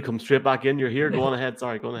literally come straight back in. You're here. Go on ahead.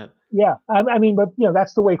 Sorry, go on ahead. Yeah, I mean, but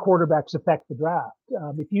that's the way quarterbacks affect the draft.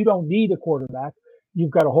 If you don't need a quarterback,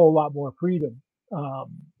 you've got a whole lot more freedom.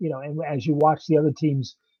 And as you watch the other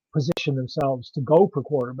teams position themselves to go for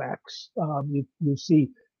quarterbacks, you see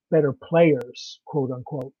better players, quote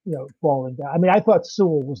unquote, falling down. I mean, I thought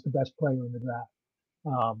Sewell was the best player in the draft.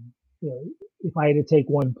 If I had to take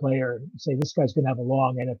one player and say this guy's going to have a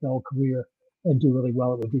long NFL career and do really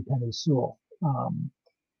well, it would be Penei Sewell.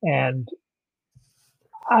 And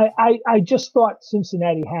I just thought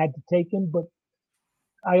Cincinnati had to take him, but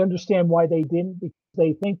I understand why they didn't, because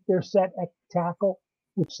they think they're set at tackle,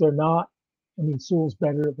 which they're not. I mean, Sewell's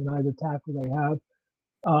better than either tackle they have.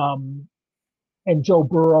 And Joe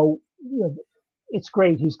Burrow, it's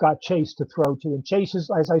great he's got Chase to throw to, and Chase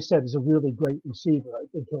is, as I said, is a really great receiver.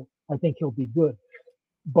 I think he'll be good,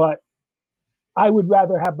 but I would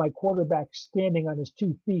rather have my quarterback standing on his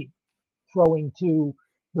 2 feet, throwing to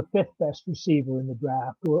the 5th best receiver in the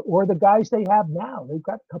draft, or the guys they have now. They've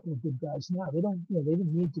got a couple of good guys now. They don't, they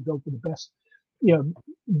didn't need to go for the best,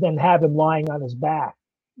 than have him lying on his back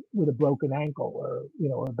with a broken ankle or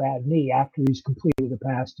a bad knee after he's completed a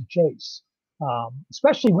pass to Chase.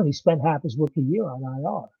 Especially when he spent half his rookie year on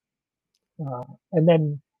IR. And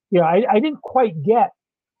then, I didn't quite get,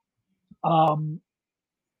 to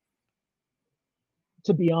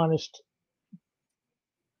be honest,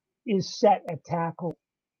 is set at tackle.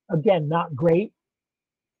 Again, not great.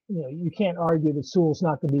 You can't argue that Sewell's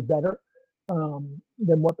not going to be better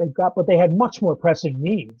than what they've got, but they had much more pressing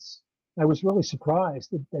needs. I was really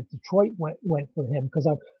surprised that Detroit went for him, because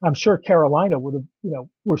I'm sure Carolina would have,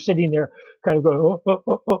 we're sitting there kind of going,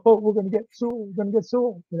 we're going to get Sewell,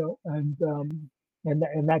 and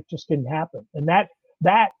that just didn't happen. And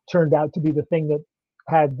that turned out to be the thing that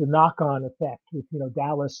had the knock-on effect with,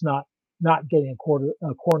 Dallas not getting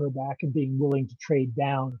a cornerback and being willing to trade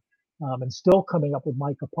down, and still coming up with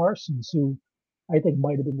Micah Parsons, who I think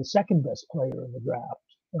might have been the 2nd best player in the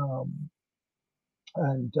draft.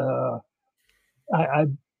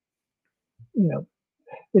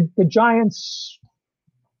 The Giants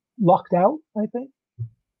lucked out, I think.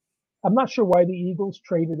 I'm not sure why the Eagles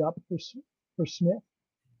traded up for Smith.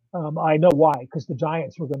 I know why, because the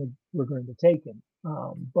Giants were going to take him.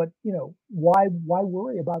 But why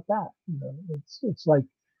worry about that? It's like,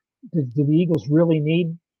 do the Eagles really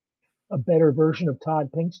need a better version of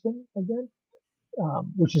Todd Pinkston again?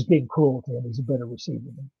 Which is being cruel to him. He's a better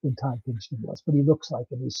receiver than Todd Pinkston was, but he looks like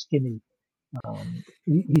him. He's skinny.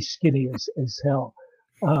 He's skinny as hell.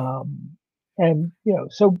 If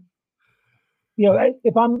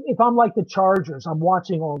I'm like the Chargers, I'm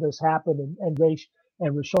watching all this happen, and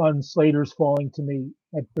Rashawn Slater's falling to me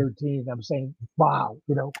at 13. I'm saying, wow,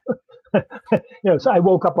 So I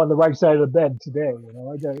woke up on the right side of the bed today.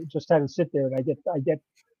 I just had to sit there, and I get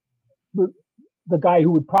the guy who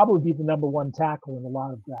would probably be the number 1 tackle in a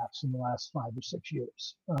lot of drafts in the last 5 or 6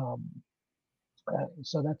 years.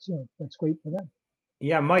 So that's great for them.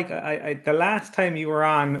 Yeah, Mike, the last time you were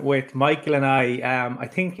on with Michael and I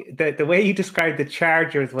think the way you described the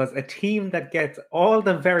Chargers was a team that gets all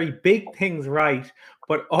the very big things right,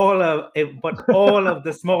 but all of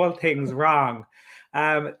the small things wrong.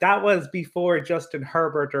 That was before Justin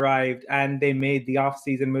Herbert arrived and they made the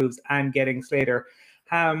offseason moves and getting Slater.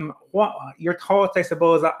 What your thoughts, I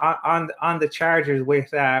suppose, on the Chargers with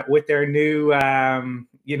their new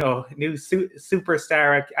new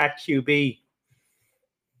superstar at QB?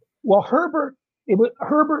 Well, Herbert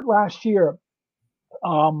last year.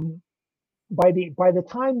 By the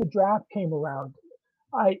time the draft came around,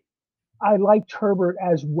 I liked Herbert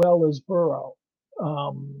as well as Burrow,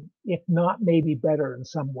 if not maybe better in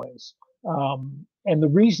some ways. And the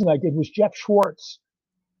reason I did was Jeff Schwartz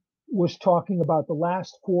was talking about the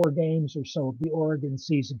last 4 games or so of the Oregon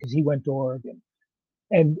season, because he went to Oregon,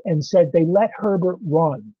 and said they let Herbert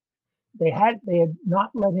run. They had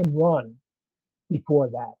not let him run before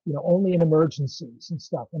that, only in emergencies and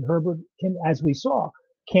stuff. And Herbert can, as we saw,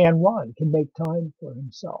 can run, can make time for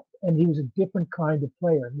himself. And he was a different kind of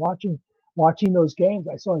player. And watching those games,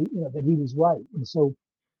 I saw, that he was right. And so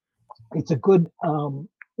it's a good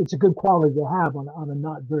quality to have on a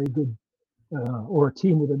not very good, or a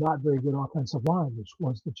team with a not very good offensive line, which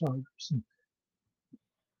was the Chargers. And,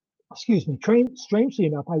 excuse me. Strangely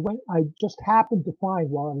enough, I just happened to find,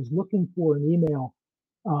 while I was looking for an email,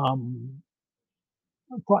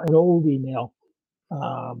 an old email,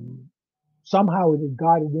 somehow it had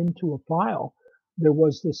gotten into a file. There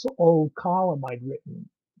was this old column I'd written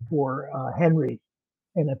for Henry,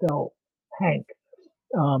 NFL Hank,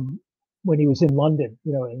 when he was in London,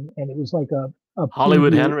 and it was like a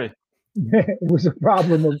Hollywood preview. Henry. It was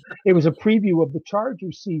a preview of the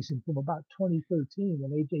Chargers season from about 2013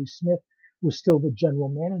 when AJ Smith was still the general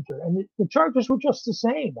manager, and the Chargers were just the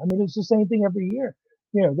same. I mean, it's the same thing every year.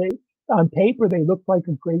 They on paper they looked like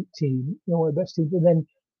a great team, the best team, and then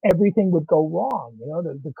everything would go wrong.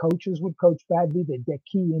 The coaches would coach badly. They'd get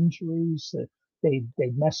key injuries.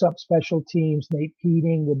 They'd mess up special teams. Nate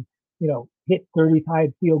Keating would hit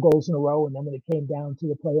 35 field goals in a row, and then when it came down to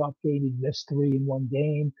the playoff game, he'd miss 3 in one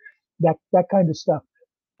game. That kind of stuff.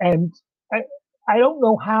 And I don't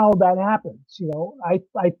know how that happens. I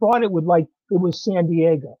thought it was San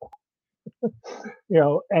Diego,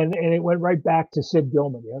 and it went right back to Sid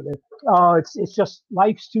Gilman. It's just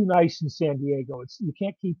life's too nice in San Diego. You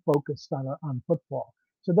can't keep focused on football.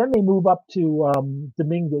 So then they move up to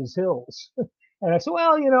Dominguez Hills, and I said,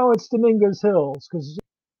 well, it's Dominguez Hills because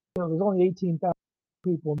there's only 18,000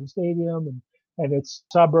 people in the stadium, and it's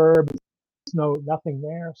suburb. Nothing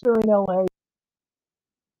there. So they're in LA.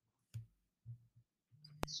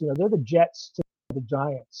 They're the Jets to the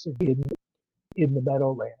Giants in the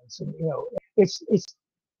Meadowlands, and it's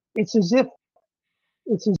as if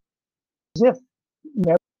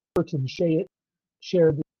Everton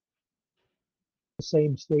shared the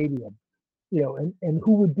same stadium, and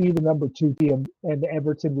who would be the number 2 team, and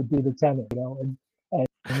Everton would be the tenant, and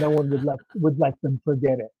no one would let them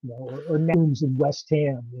forget it, or names in West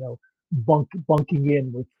Ham, bunking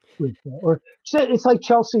in with or it's like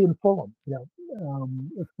Chelsea and Fulham,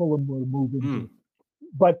 if Fulham were moving.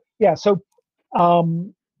 But yeah, so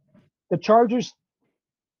the Chargers,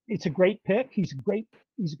 it's a great pick. He's going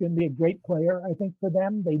to be a great player, I think, for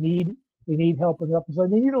them. They need help in the upper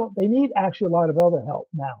side. They need actually a lot of other help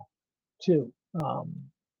now too,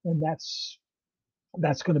 and that's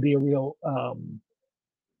going to be a real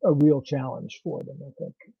challenge for them, I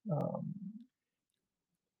think.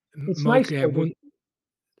 It's Mike, nice.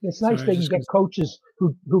 It's nice they can get coaches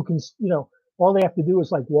who can, all they have to do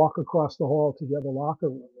is walk across the hall to the other locker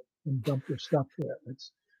room and dump their stuff there.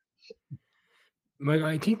 Mike,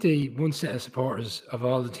 I think the one set of supporters of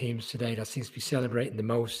all the teams today that seems to be celebrating the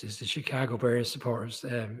most is the Chicago Bears supporters.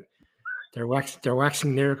 They're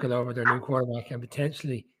waxing lyrical over their new quarterback and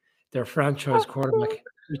potentially their franchise quarterback,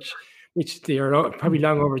 which they are probably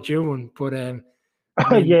long overdue one.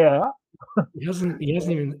 But yeah. He hasn't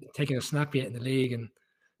even taken a snap yet in the league, and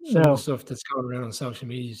some of the stuff that's going around on social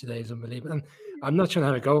media today is unbelievable. And I'm not trying to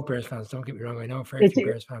have a go at Bears fans. Don't get me wrong. I know very few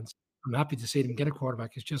Bears fans. I'm happy to see them get a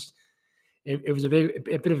quarterback. It's just it was a bit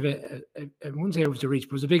of I wouldn't say it was a reach,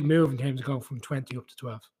 but it was a big move in terms of going from 20 up to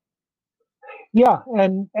 12. Yeah,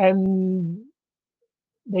 and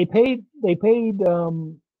they paid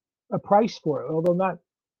a price for it, although not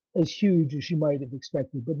as huge as you might have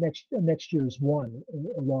expected, but next year's one,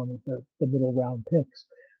 along with the middle round picks.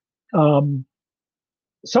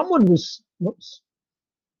 Someone was,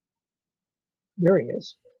 there he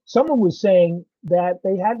is. Someone was saying that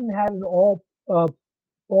they hadn't had an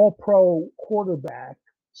all-pro quarterback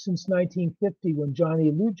since 1950 when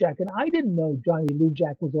Johnny Lujack, and I didn't know Johnny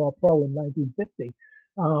Lujack was all-pro in 1950.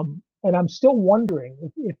 And I'm still wondering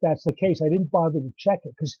if that's the case. I didn't bother to check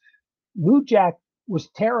it because Lujack was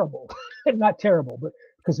terrible, not terrible, but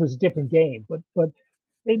because it was a different game. But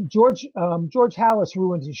George Halas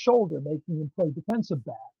ruined his shoulder, making him play defensive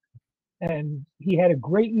back, and he had a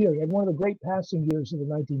great year. He had one of the great passing years of the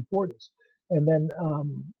 1940s, and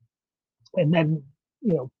then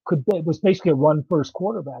was basically a run first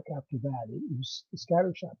quarterback after that. It was a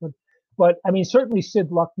scattershot, but I mean certainly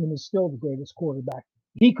Sid Luckman is still the greatest quarterback.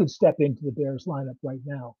 He could step into the Bears lineup right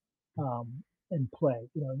now. And play,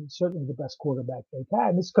 he's certainly the best quarterback they've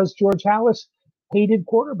had. And it's because George Halas hated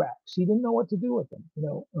quarterbacks. He didn't know what to do with them.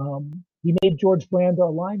 He made George Bland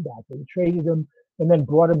our linebacker. He traded him and then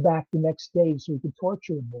brought him back the next day so he could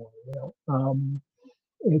torture him more.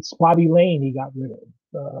 It's Bobby Lane he got rid of.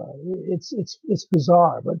 It's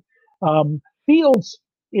bizarre, but Fields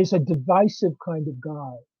is a divisive kind of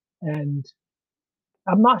guy, and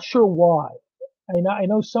I'm not sure why. I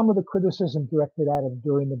know some of the criticism directed at him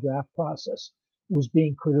during the draft process was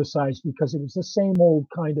being criticized because it was the same old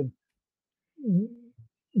kind of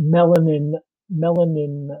melanin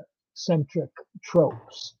centric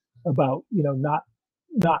tropes about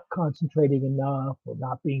not concentrating enough or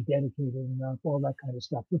not being dedicated enough, all that kind of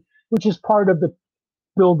stuff, which is part of the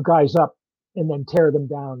build guys up and then tear them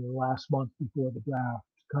down in the last month before the draft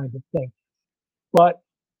kind of thing. But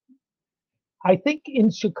I think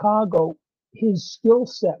in Chicago his skill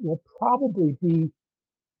set will probably be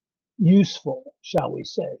useful, shall we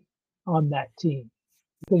say, on that team,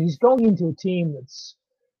 because he's going into a team that's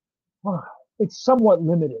it's somewhat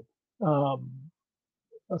limited,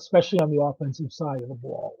 especially on the offensive side of the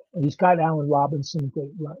ball. And he's got Allen Robinson,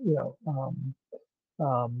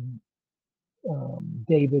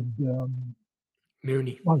 David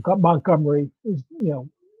Mooney. Montgomery is,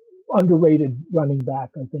 underrated running back.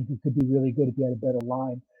 I think he could be really good if he had a better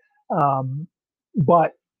line.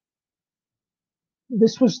 But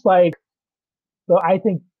this was like, I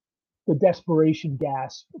think, the desperation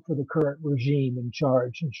gas for the current regime in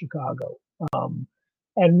charge in Chicago. And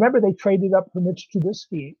remember, they traded up for Mitch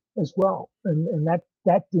Trubisky as well, and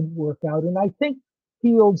that didn't work out. And I think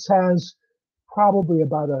Fields has probably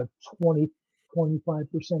about a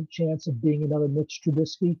 20-25% chance of being another Mitch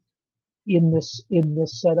Trubisky in this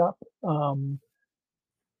setup.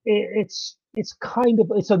 It's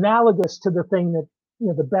analogous to the thing that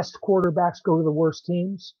the best quarterbacks go to the worst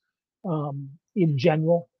teams in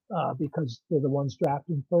general, because they're the ones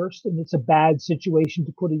drafting first, and it's a bad situation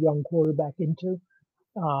to put a young quarterback into,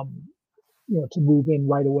 to move in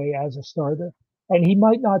right away as a starter. And he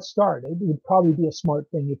might not start. It would probably be a smart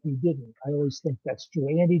thing if he didn't. I always think that's true.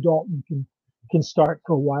 Andy Dalton can start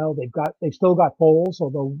for a while. They've still got Foles,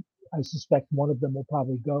 although I suspect one of them will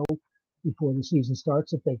probably go before the season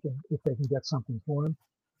starts if they can get something for him.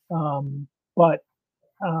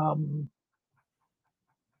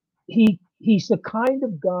 He's the kind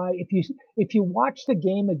of guy, if you watch the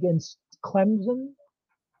game against Clemson,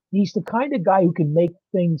 he's the kind of guy who can make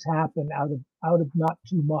things happen out of not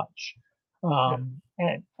too much.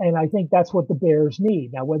 And I think that's what the Bears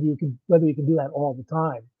need. Now, whether you can do that all the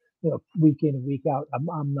time, week in and week out,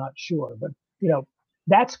 I'm not sure. But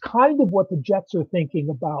that's kind of what the Jets are thinking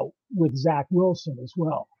about with Zach Wilson as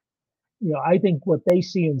well. I think what they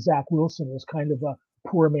see in Zach Wilson is kind of a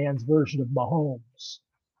poor man's version of Mahomes,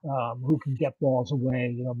 who can get balls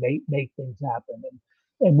away, make things happen.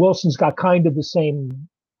 And Wilson's got kind of the same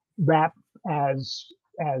rap as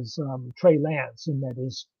Trey Lance, in that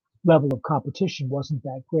his level of competition wasn't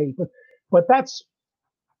that great. But that's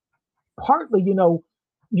partly,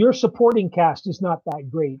 your supporting cast is not that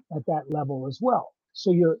great at that level as well.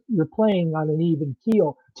 So you're playing on an even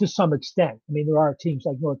keel to some extent. I mean, there are teams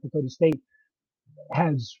like North Dakota State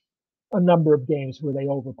has a number of games where they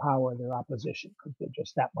overpower their opposition because they're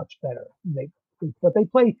just that much better. But they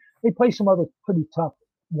play some other pretty tough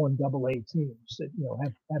 1AA teams that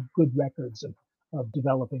have good records of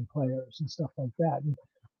developing players and stuff like that.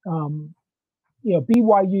 And,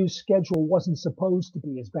 BYU's schedule wasn't supposed to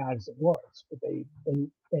be as bad as it was, but they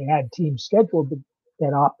had teams scheduled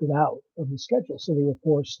that opted out of the schedule, so they were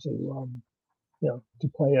forced to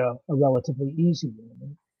play a relatively easy game.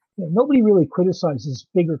 And, nobody really criticizes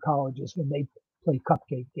bigger colleges when they play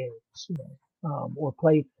cupcake games, or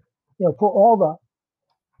play, for all the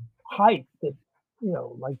hype that,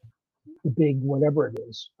 like the big whatever it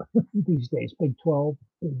is these days, Big 12,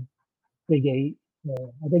 Big 8.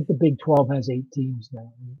 I think the Big 12 has 8 teams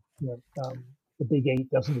now. The Big 8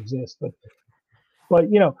 doesn't exist, but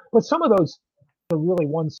some of those are really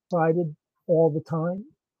one-sided all the time,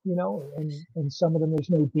 and some of them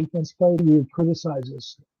there's no defense play. You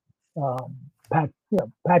criticizes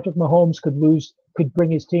Patrick Mahomes could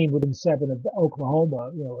bring his team within 7 of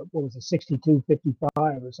Oklahoma. What was it,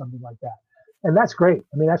 62-55 or something like that, and that's great.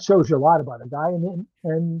 I mean, that shows you a lot about a guy,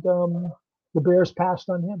 and the Bears passed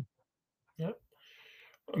on him. Yep.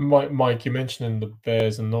 Mike, you mentioned the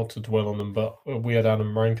Bears, and not to dwell on them, but we had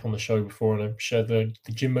Adam Rank on the show before, and I shared the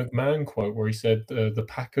Jim McMahon quote where he said, the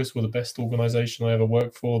Packers were the best organization I ever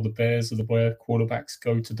worked for. The Bears are the where quarterbacks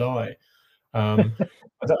go to die. I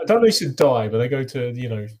don't know if he should die, but they go to,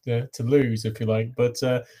 to lose, if you like. But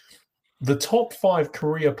the top 5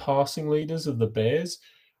 career passing leaders of the Bears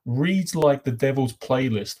reads like the Devil's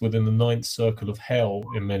Playlist within the 9th circle of hell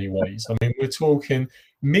in many ways. I mean, we're talking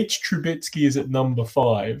Mitch Trubisky is at number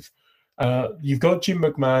 5. You've got Jim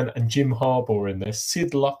McMahon and Jim Harbaugh in there,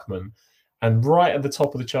 Sid Luckman, and right at the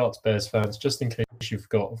top of the charts, Bears fans, just in case you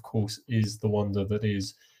forgot, of course, is the wonder that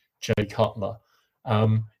is Jay Cutler.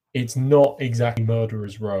 It's not exactly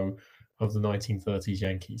murderer's row of the 1930s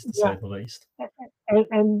Yankees, to say the least.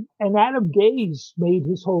 And Adam Gase made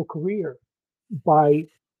his whole career by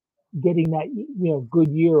getting that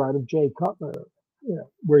good year out of Jay Cutler,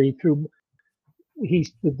 where he threw.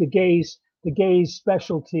 He's the Gase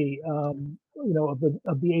specialty, of the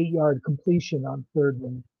 8-yard completion on third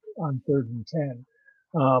and 10.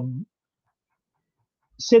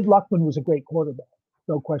 Sid Luckman was a great quarterback,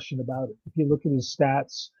 no question about it. If you look at his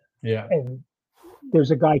stats, and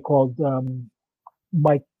there's a guy called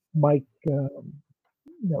Mike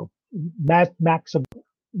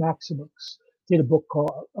Maximus did a book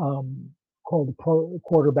called the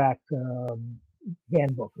Quarterback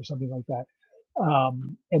Handbook or something like that.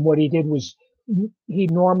 And what he did was he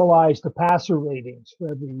normalized the passer ratings for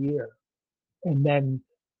every year, and then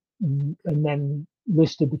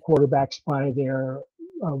listed the quarterbacks by their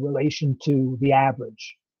relation to the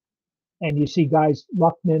average. And you see guys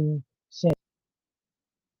Luckman,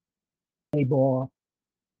 Sanibor,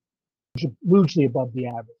 hugely above the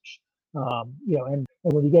average. And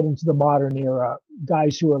when you get into the modern era,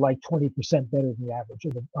 guys who are like 20% better than the average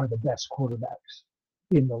are the best quarterbacks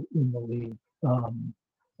in the league.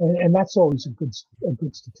 And that's always a good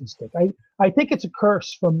statistic. I think it's a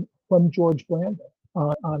curse from George Blanda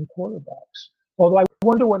on quarterbacks. Although I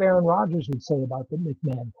wonder what Aaron Rodgers would say about the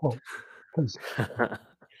McMahon quote. Because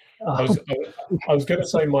I was going to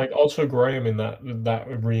say, Mike, also Graham in that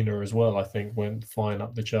arena as well, I think, went flying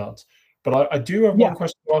up the charts. But I do have one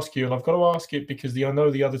question to ask you, and I've got to ask it because I know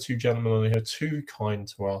the other two gentlemen on here are too kind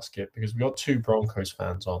to ask it because we got two Broncos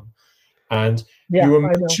fans on. And you were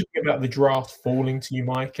mentioning about the draft falling to you,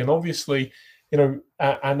 Mike. And obviously, and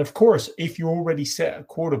of course, if you already set a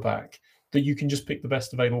quarterback, that you can just pick the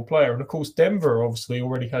best available player. And of course, Denver obviously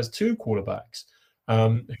already has two quarterbacks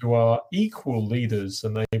who are equal leaders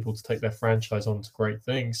and they're able to take their franchise on to great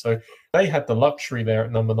things. So they had the luxury there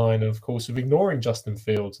at number 9, of course, of ignoring Justin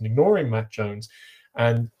Fields and ignoring Mac Jones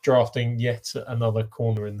and drafting yet another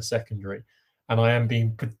corner in the secondary. And I am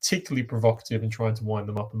being particularly provocative and trying to wind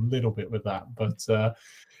them up a little bit with that. But,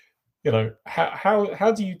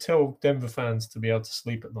 how do you tell Denver fans to be able to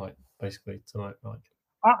sleep at night, basically, tonight, Mike?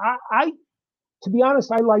 To be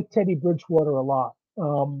honest, I like Teddy Bridgewater a lot.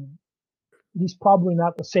 He's probably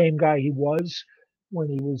not the same guy he was when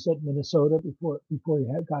he was at Minnesota before he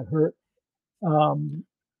got hurt.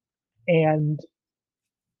 And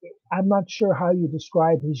I'm not sure how you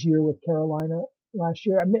describe his year with Carolina last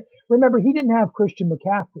year. I mean, remember, he didn't have Christian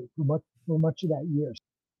McCaffrey for much of that year.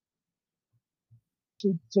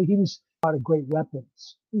 So he was a lot of great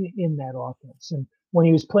weapons in that offense. And when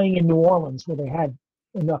he was playing in New Orleans, where they had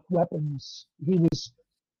enough weapons, he was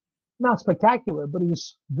not spectacular, but he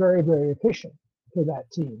was very, very efficient for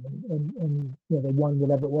that team. And they won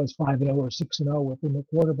whatever it was, 5-0 or 6-0 with him at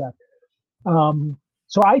quarterback.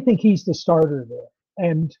 So I think he's the starter there.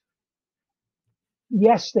 And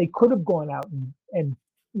yes, they could have gone out and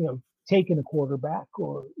taken a quarterback,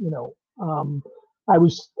 or I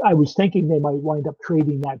was thinking they might wind up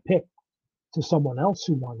trading that pick to someone else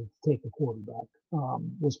who wanted to take a quarterback.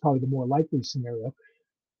 Was probably the more likely scenario.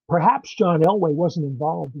 Perhaps John Elway wasn't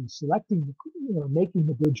involved in selecting, making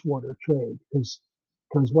the Bridgewater trade because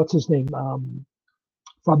what's his name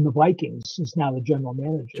from the Vikings is now the general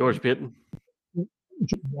manager, George Payton.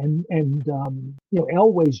 And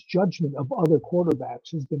Elway's judgment of other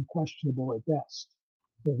quarterbacks has been questionable at best.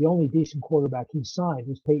 The only decent quarterback he signed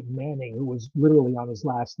was Peyton Manning, who was literally on his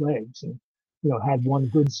last legs and had one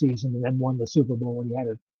good season and then won the Super Bowl, and he had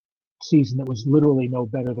a season that was literally no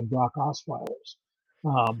better than Brock Osweiler's.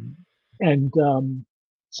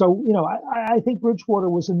 So I think Bridgewater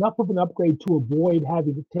was enough of an upgrade to avoid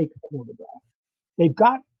having to take a quarterback. They've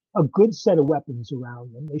got a good set of weapons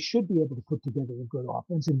around them. They should be able to put together a good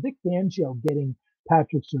offense. And Vic Fangio getting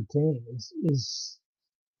Patrick Surtain is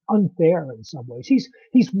unfair in some ways.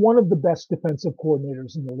 He's one of the best defensive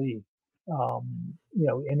coordinators in the league.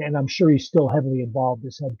 And I'm sure he's still heavily involved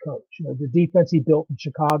as head coach. The defense he built in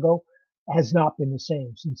Chicago has not been the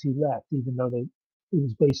same since he left, even though it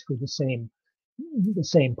was basically the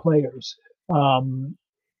same players.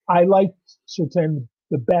 I liked Surtain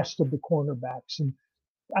the best of the cornerbacks, and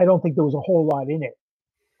I don't think there was a whole lot in it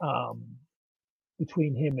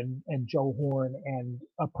between him and Joe Horn and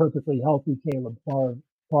a perfectly healthy Caleb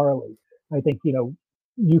Farley. I think you're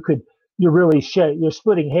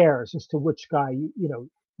splitting hairs as to which guy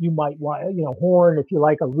you might want. Horn, if you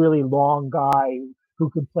like a really long guy who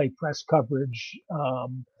can play press coverage.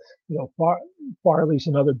 Farley's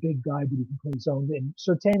another big guy, but he can play zone. And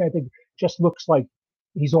Surtain, I think, just looks like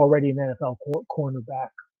he's already an NFL cornerback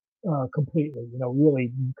completely.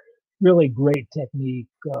 Really, really great technique,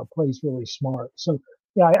 plays really smart. So,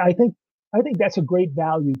 yeah, I think that's a great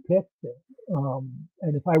value pick.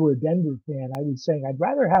 And if I were a Denver fan, I would say I'd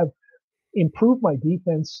rather have improved my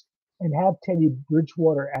defense and have Teddy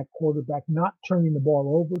Bridgewater at quarterback, not turning the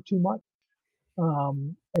ball over too much.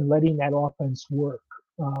 And letting that offense work.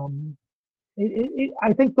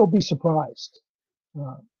 I think they'll be surprised.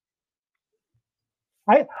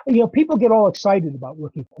 People get all excited about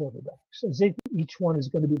rookie quarterbacks as if each one is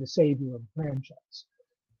going to be the savior of the franchise.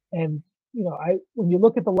 And when you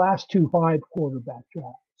look at the last 5 quarterback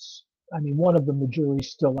drafts, I mean, one of them, the jury's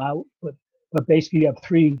still out, but basically you have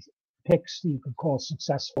 3 picks that you could call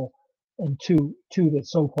successful, and two that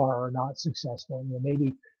so far are not successful. You know,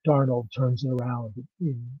 maybe Darnold turns it around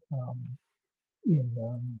in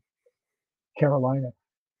Carolina,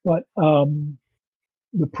 but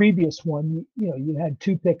the previous one, you know, you had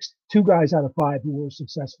 2 picks, 2 guys out of 5 who were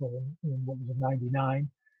successful in what was it, 99,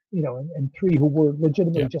 you know, and 3 who were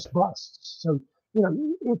legitimately just busts. So, you know,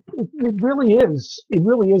 it really is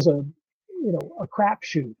a, you know, a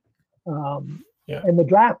crapshoot. And the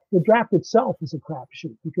draft itself is a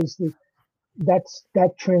crapshoot because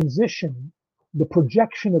that transition, the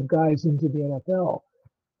projection of guys into the NFL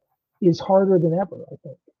is harder than ever, I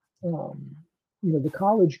think. You know, the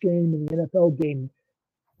college game and the NFL game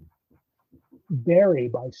vary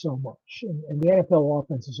by so much, and the NFL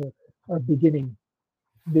offenses are beginning.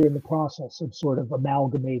 They're in the process of sort of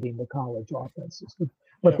amalgamating the college offenses,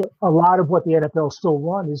 but a lot of what the NFL still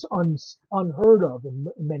run is unheard of in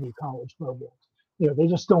many college programs. You know, they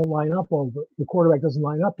just don't line up over, the quarterback doesn't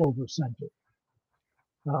line up over center.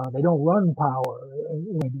 They don't run power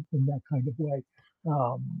in that kind of way.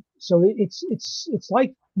 So it's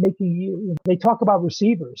like making, they talk about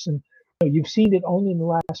receivers, and you know, you've seen it only in the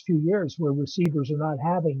last few years where receivers are not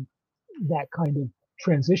having that kind of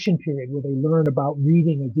transition period where they learn about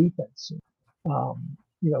reading a defense,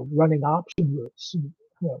 you know, running option routes,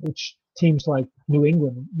 you know, which teams like New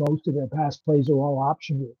England, most of their pass plays are all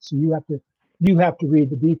option routes. So you have to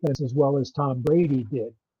read the defense as well as Tom Brady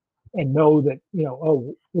did, and know that, you know,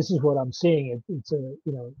 oh, this is what I'm seeing. It's a,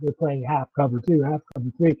 you know, they're playing half cover 2, half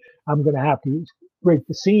cover 3. I'm going to have to break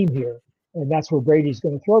the seam here, and that's where Brady's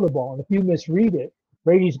going to throw the ball. And if you misread it,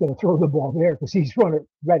 Brady's going to throw the ball there because he's read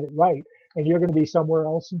it right, and you're going to be somewhere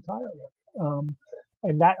else entirely.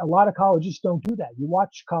 And that a lot of colleges don't do that. You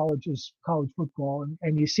watch college football,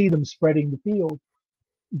 and you see them spreading the field,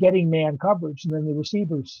 getting man coverage, and then the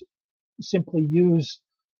receivers simply use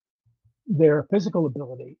their physical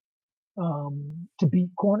ability to beat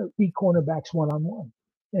cornerbacks one-on-one.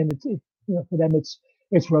 And it's you know, for them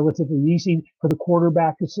it's relatively easy. For the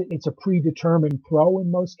quarterback, it's a predetermined throw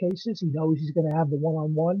in most cases. He knows he's going to have the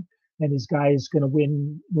one-on-one, and his guy is going to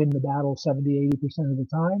win the battle 70-80% of the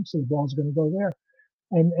time, so the ball's going to go there.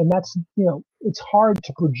 And that's, you know, it's hard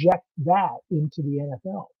to project that into the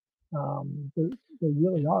NFL. They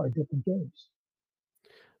really are different games.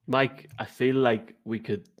 Mike, I feel like we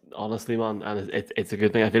could honestly, man, and it's a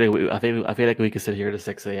good thing. I feel like we could sit here to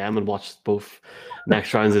 6 a.m. and watch both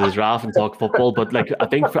next rounds of the draft and talk football. But like, I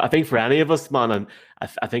think for any of us, man, and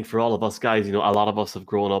I think for all of us guys, you know, a lot of us have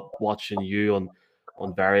grown up watching you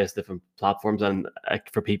on various different platforms, and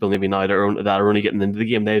for people maybe now that are only getting into the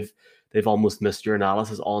game, they've almost missed your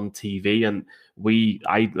analysis on TV. And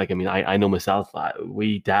I know myself,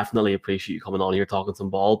 we definitely appreciate you coming on here talking some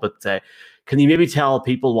ball. But can you maybe tell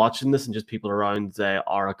people watching this and just people around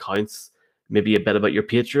our accounts maybe a bit about your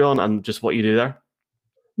Patreon and just what you do there?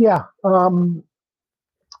 Yeah.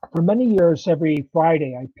 For many years, every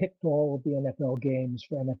Friday, I picked all of the NFL games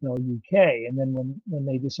for NFL UK. And then when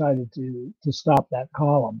they decided to stop that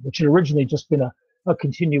column, which had originally just been a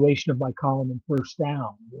continuation of my column in First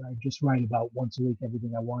Down, where I just write about once a week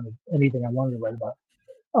anything I wanted to write about.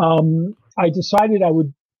 I decided I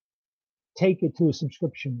would take it to a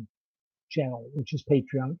subscription channel, which is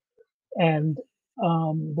Patreon. And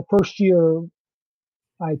the first year,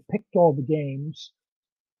 I picked all the games,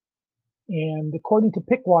 and according to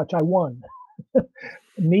PickWatch, I won.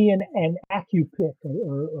 Me and AccuPick,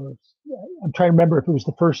 or I'm trying to remember if it was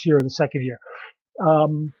the first year or the second year.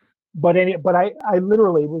 But I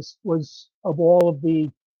literally was of all of the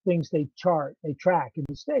things they track in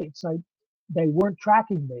the States, they weren't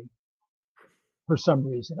tracking me for some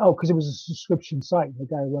reason. Oh, because it was a subscription site. The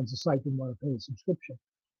guy who runs the site didn't want to pay a subscription,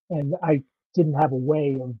 and I didn't have a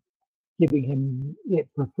way of giving him it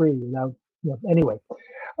for free without, you know, anyway.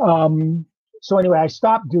 So anyway, I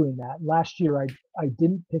stopped doing that. Last year, I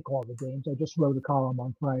didn't pick all the games. I just wrote a column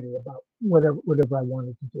on Friday about whatever I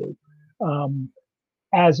wanted to do.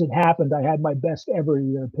 As it happened, I had my best ever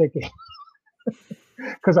year picking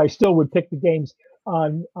because I still would pick the games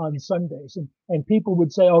on Sundays, and people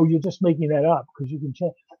would say, "Oh, you're just making that up because you can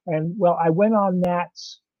check." And well, I went on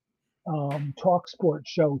Nat's Talk Sport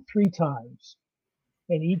show 3 times,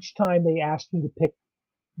 and each time they asked me to pick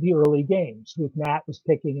the early games. With Nat was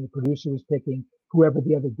picking, and the producer was picking, whoever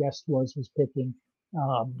the other guest was picking,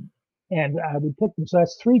 and I would pick them. So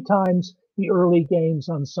that's 3 times the early games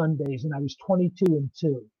on Sundays, and I was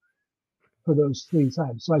 22-2 for those 3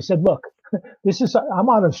 times. So I said, "Look, I'm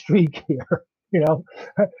on a streak here. You know,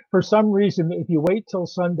 for some reason, if you wait till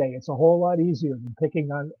Sunday, it's a whole lot easier than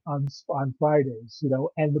picking on Fridays. You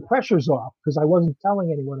know, and the pressure's off because I wasn't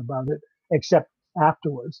telling anyone about it except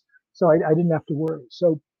afterwards, so I didn't have to worry.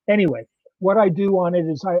 So anyway, what I do on it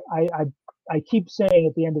is I keep saying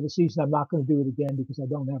at the end of the season I'm not going to do it again because I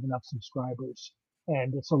don't have enough subscribers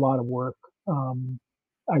and it's a lot of work.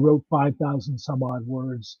 I wrote 5,000 some odd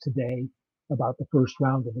words today about the first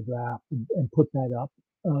round of the draft and put that up.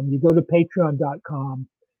 You go to patreon.com.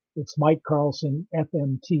 It's Mike Carlson,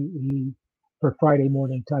 FMTE, for Friday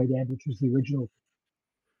Morning Tight End, which was the original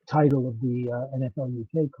title of the NFL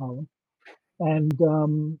UK column. And,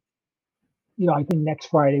 you know, I think next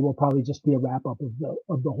Friday will probably just be a wrap up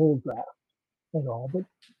of the whole draft and all.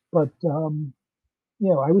 But you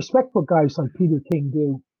know, I respect what guys like Peter King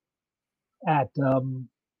do at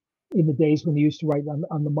in the days when he used to write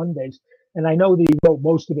on the Mondays. And I know that he wrote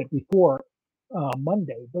most of it before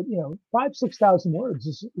Monday, but you know, 5,000-6,000 words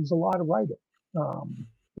is a lot of writing. You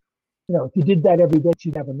know, if you did that every day,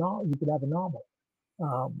 you could have a novel.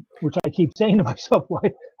 Which I keep saying to myself,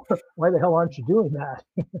 why the hell aren't you doing that?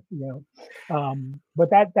 You know, but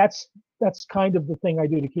that's kind of the thing I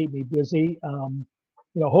do to keep me busy. You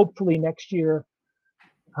know, hopefully next year,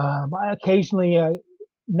 I occasionally,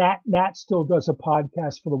 Nat still does a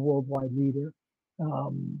podcast for the Worldwide Leader.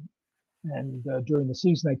 And during the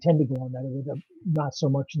season, I tend to go on that, not so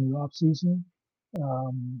much in the off season.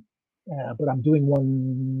 But I'm doing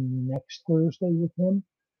one next Thursday with him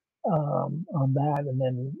on that, and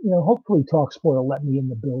then you know, hopefully TalkSport will let me in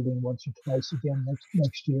the building once or twice again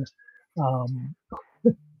next year.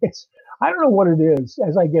 It's I don't know what it is.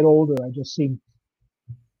 As I get older, I just seem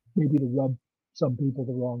maybe to rub some people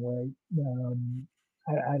the wrong way.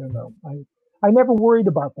 I don't know. I never worried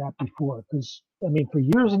about that before because I mean, for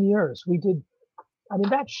years and years we did. I mean,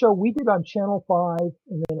 that show we did on Channel 5,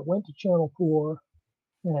 and then it went to Channel 4.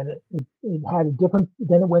 And it had a different.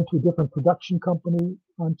 Then it went to a different production company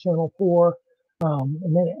on Channel 4,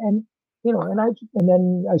 and then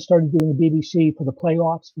I started doing the BBC for the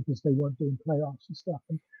playoffs because they weren't doing playoffs and stuff.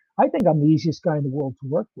 And I think I'm the easiest guy in the world to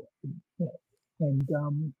work with.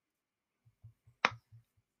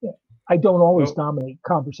 I don't always dominate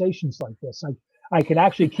conversations like this. I can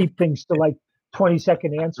actually keep things to like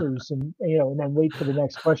 20-second answers, and you know, and then wait for the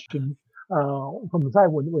next question from the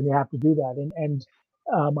time when you have to do that. And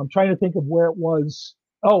I'm trying to think of where it was.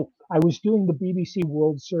 Oh, I was doing the BBC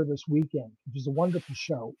World Service Weekend, which is a wonderful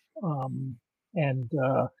show. And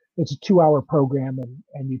it's a 2-hour program,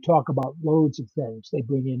 and you talk about loads of things. They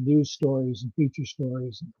bring in news stories and feature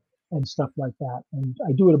stories and stuff like that. And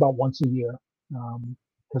I do it about once a year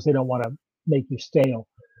because they don't want to make you stale.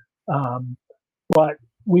 But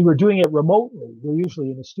we were doing it remotely. We're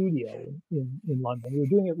usually in a studio in London. We were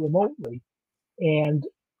doing it remotely. And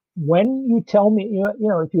when you tell me, you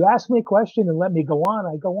know, if you ask me a question and let me go on,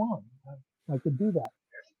 I go on. I could do that.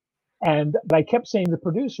 But I kept saying to the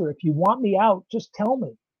producer, if you want me out, just tell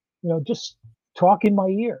me, you know, just talk in my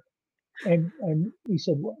ear. And he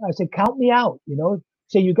said, I said, count me out, you know,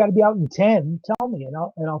 say you got to be out in 10, tell me, and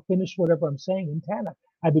I'll finish whatever I'm saying in 10.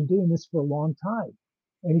 I've been doing this for a long time.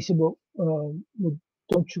 And he said, well,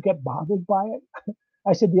 don't you get bothered by it?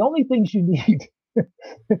 I said, the only things you need,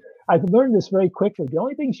 I've learned this very quickly. The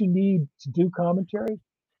only things you need to do commentary,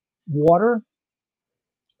 water,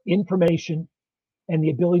 information, and the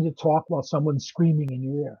ability to talk while someone's screaming in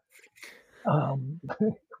your ear,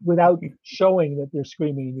 without showing that they're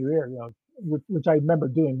screaming in your ear. You know, which I remember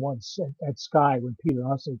doing once at Sky when Peter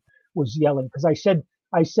Hussey was yelling because I said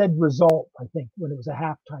result, I think, when it was a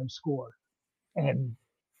halftime score, and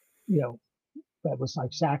you know, that was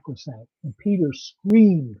like sacrosanct. And Peter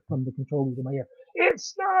screamed from the control room in my ear,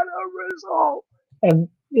 "It's not a result!" And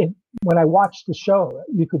when I watched the show,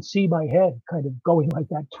 you could see my head kind of going like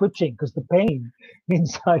that, twitching, because the pain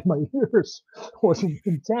inside my ears was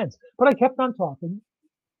intense. But I kept on talking.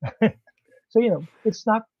 So, you know, it's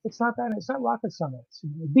not rocket science.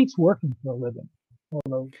 It beats working for a living.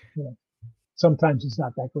 Although, you know, sometimes it's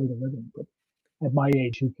not that great a living, but at my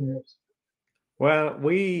age, who cares? Well,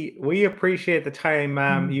 we appreciate the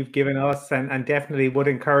time you've given us, and definitely would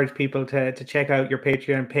encourage people to check out your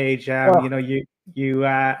Patreon page. You know,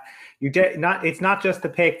 it's not just the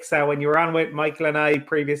picks. When you were on with Michael and I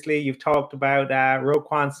previously, you've talked about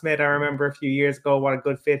Roquan Smith. I remember a few years ago what a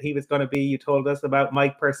good fit he was going to be. You told us about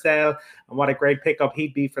Mike Purcell and what a great pickup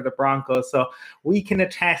he'd be for the Broncos. So we can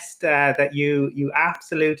attest that you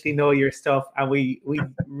absolutely know your stuff, and we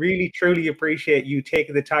really truly appreciate you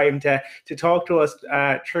taking the time to talk to us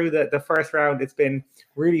through the first round. It's been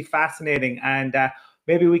really fascinating, and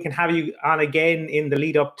maybe we can have you on again in the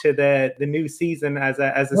lead up to the new season as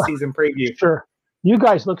a season preview. Sure. You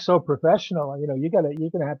guys look so professional. You know, you're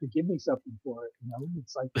gonna have to give me something for it. You know,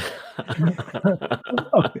 it's like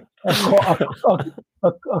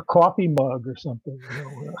a coffee mug or something.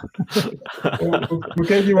 You know? We'll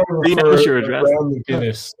get you over for around the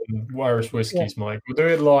Guinness and Irish whiskies, Mike. We'll do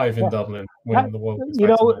it live in Dublin when the World. You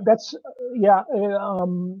know, that's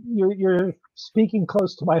you're speaking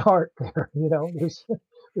close to my heart there. You know,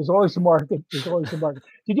 there's always a market. There's always a market.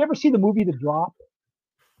 Did you ever see the movie The Drop?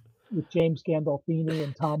 With James Gandolfini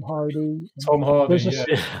and Tom Hardy. Tom Hardy,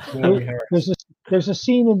 there's a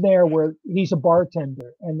scene in there where he's a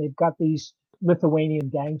bartender and they've got these Lithuanian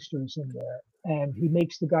gangsters in there, and he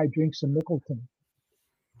makes the guy drink some Mickelton.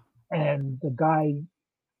 And the guy,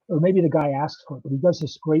 or maybe the guy asks for it, but he does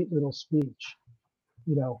this great little speech,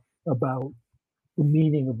 you know, about the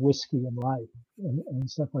meaning of whiskey in life and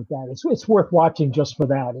stuff like that. It's worth watching just for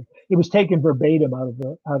that. It was taken verbatim out of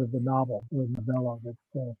the novel or novella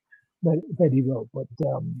that he wrote, but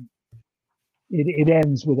it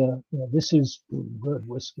ends with a, you know, this is good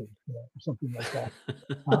whiskey, you know, or something like that.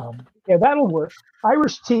 Yeah, that'll work.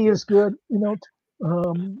 Irish tea is good, you know.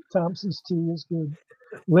 Thompson's tea is good.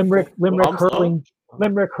 Limerick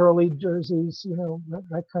hurling jerseys, you know,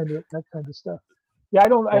 that kind of stuff. Yeah,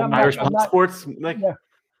 I'm Irish not, sports. Yeah,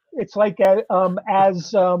 it's like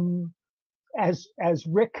as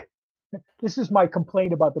Rick. This is my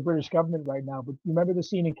complaint about the British government right now, but you remember the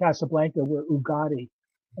scene in Casablanca where Ugadi,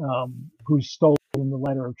 who stole the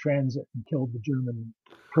letter of transit and killed the German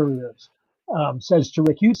couriers, says to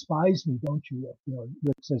Rick, "You despise me, don't you, Rick?" You know,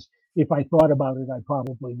 Rick says, "If I thought about it, I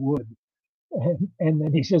probably would." And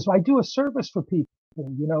then he says, "I do a service for people,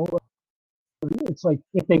 you know. It's like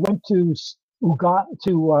if they went to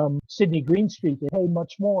Sydney Green Street, they pay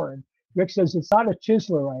much more." And Rick says, "It's not a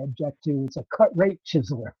chiseler I object to, it's a cut rate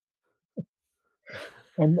chiseler."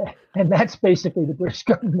 And that's basically the British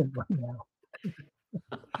government right now.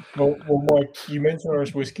 Well, Mike, you mentioned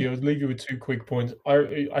Irish whiskey. I'll leave you with 2 quick points.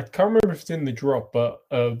 I can't remember if it's in the drop, but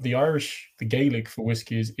the Gaelic for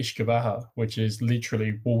whiskey is Ishkabaha, which is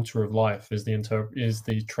literally water of life, is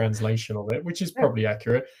the translation of it, which is probably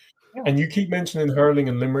accurate. Yeah. And you keep mentioning hurling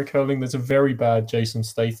and Limerick hurling. There's a very bad Jason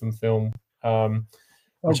Statham film,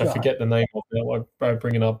 which I forget the name of it. I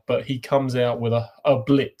bring it up, but he comes out with a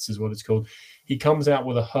blitz is what it's called. He comes out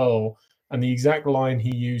with a hurl, and the exact line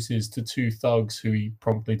he uses to 2 thugs who he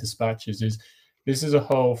promptly dispatches is, "This is a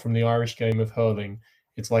hurl from the Irish game of hurling.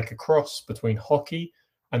 It's like a cross between hockey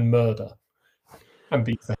and murder," and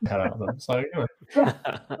beats the hell out of them. So, you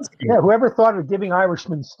know, whoever thought of giving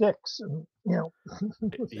Irishmen sticks, you know,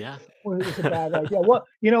 yeah, it was a bad idea. Well,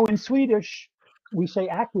 you know, in Swedish we say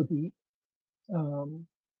aquavit,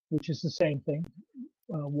 which is the same thing,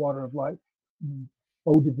 water of life.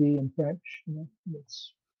 Eau de vie in French, you know,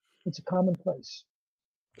 it's a commonplace,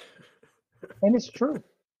 and it's true.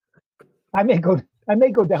 I may go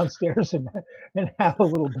downstairs and have a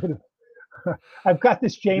little bit of. I've got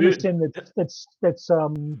this Jameson that's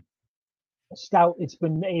stout. It's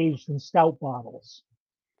been aged in stout bottles.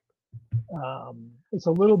 It's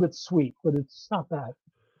a little bit sweet, but it's not bad.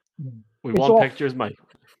 We want pictures, Mike.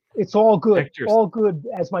 It's all good. Pictures. All good,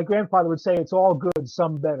 as my grandfather would say. It's all good,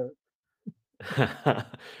 some better.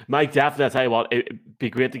 Mike, definitely. I tell you what, it'd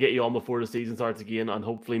be great to get you on before the season starts again, and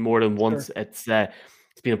hopefully more than once. Sure. It's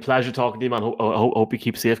been a pleasure talking to you, man. Hope you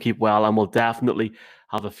keep safe, keep well, and we'll definitely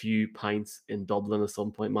have a few pints in Dublin at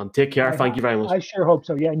some point, man. Take care. Thank you very much. I sure hope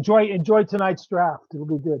so. Yeah, enjoy tonight's draft. It'll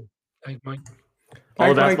be good. Thanks, Mike. All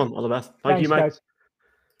the best, man. All the best. Thank you, Mike.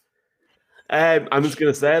 I'm just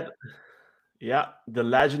gonna say it. Yeah, the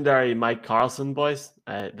legendary Mike Carlson, boys.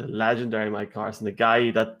 The legendary Mike Carlson, the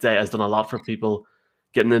guy that has done a lot for people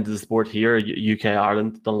getting into the sport here, UK,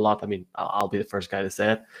 Ireland, done a lot. I mean, I'll be the first guy to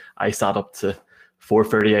say it. I sat up to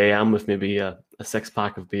 4:30 a.m. with maybe a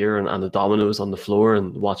 6-pack of beer and a Domino's on the floor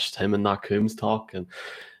and watched him and Nat Coombs talk. And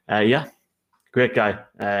yeah, great guy.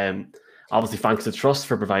 Obviously, thanks to Trust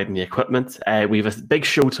for providing the equipment. We have a big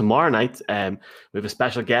show tomorrow night. We have a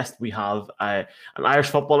special guest. We have an Irish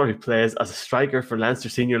footballer who plays as a striker for Leinster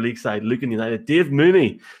Senior League side, Lucan United, Dave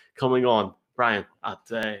Mooney, coming on, Brian, at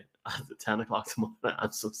 10 o'clock tomorrow night.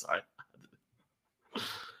 I'm so sorry.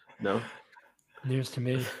 No? News to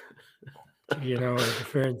me. You know,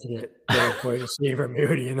 referring to the wide receiver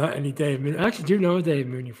Mooney and not any Dave Mooney. I actually do know Dave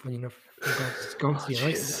Mooney, funny enough.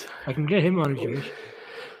 I can get him on if you wish.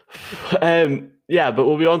 Yeah, but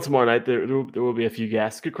we'll be on tomorrow night. There will be a few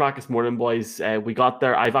guests. Good crack this morning, boys. We got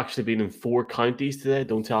there. I've actually been in 4 counties today.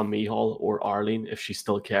 Don't tell Micheál or Arlene if she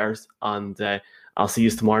still cares. And I'll see you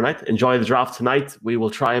tomorrow night. Enjoy the draft tonight. We will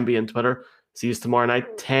try and be on Twitter See you tomorrow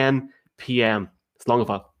night, 10 p.m. It's long of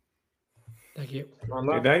Thank you.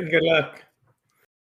 Good night and good luck.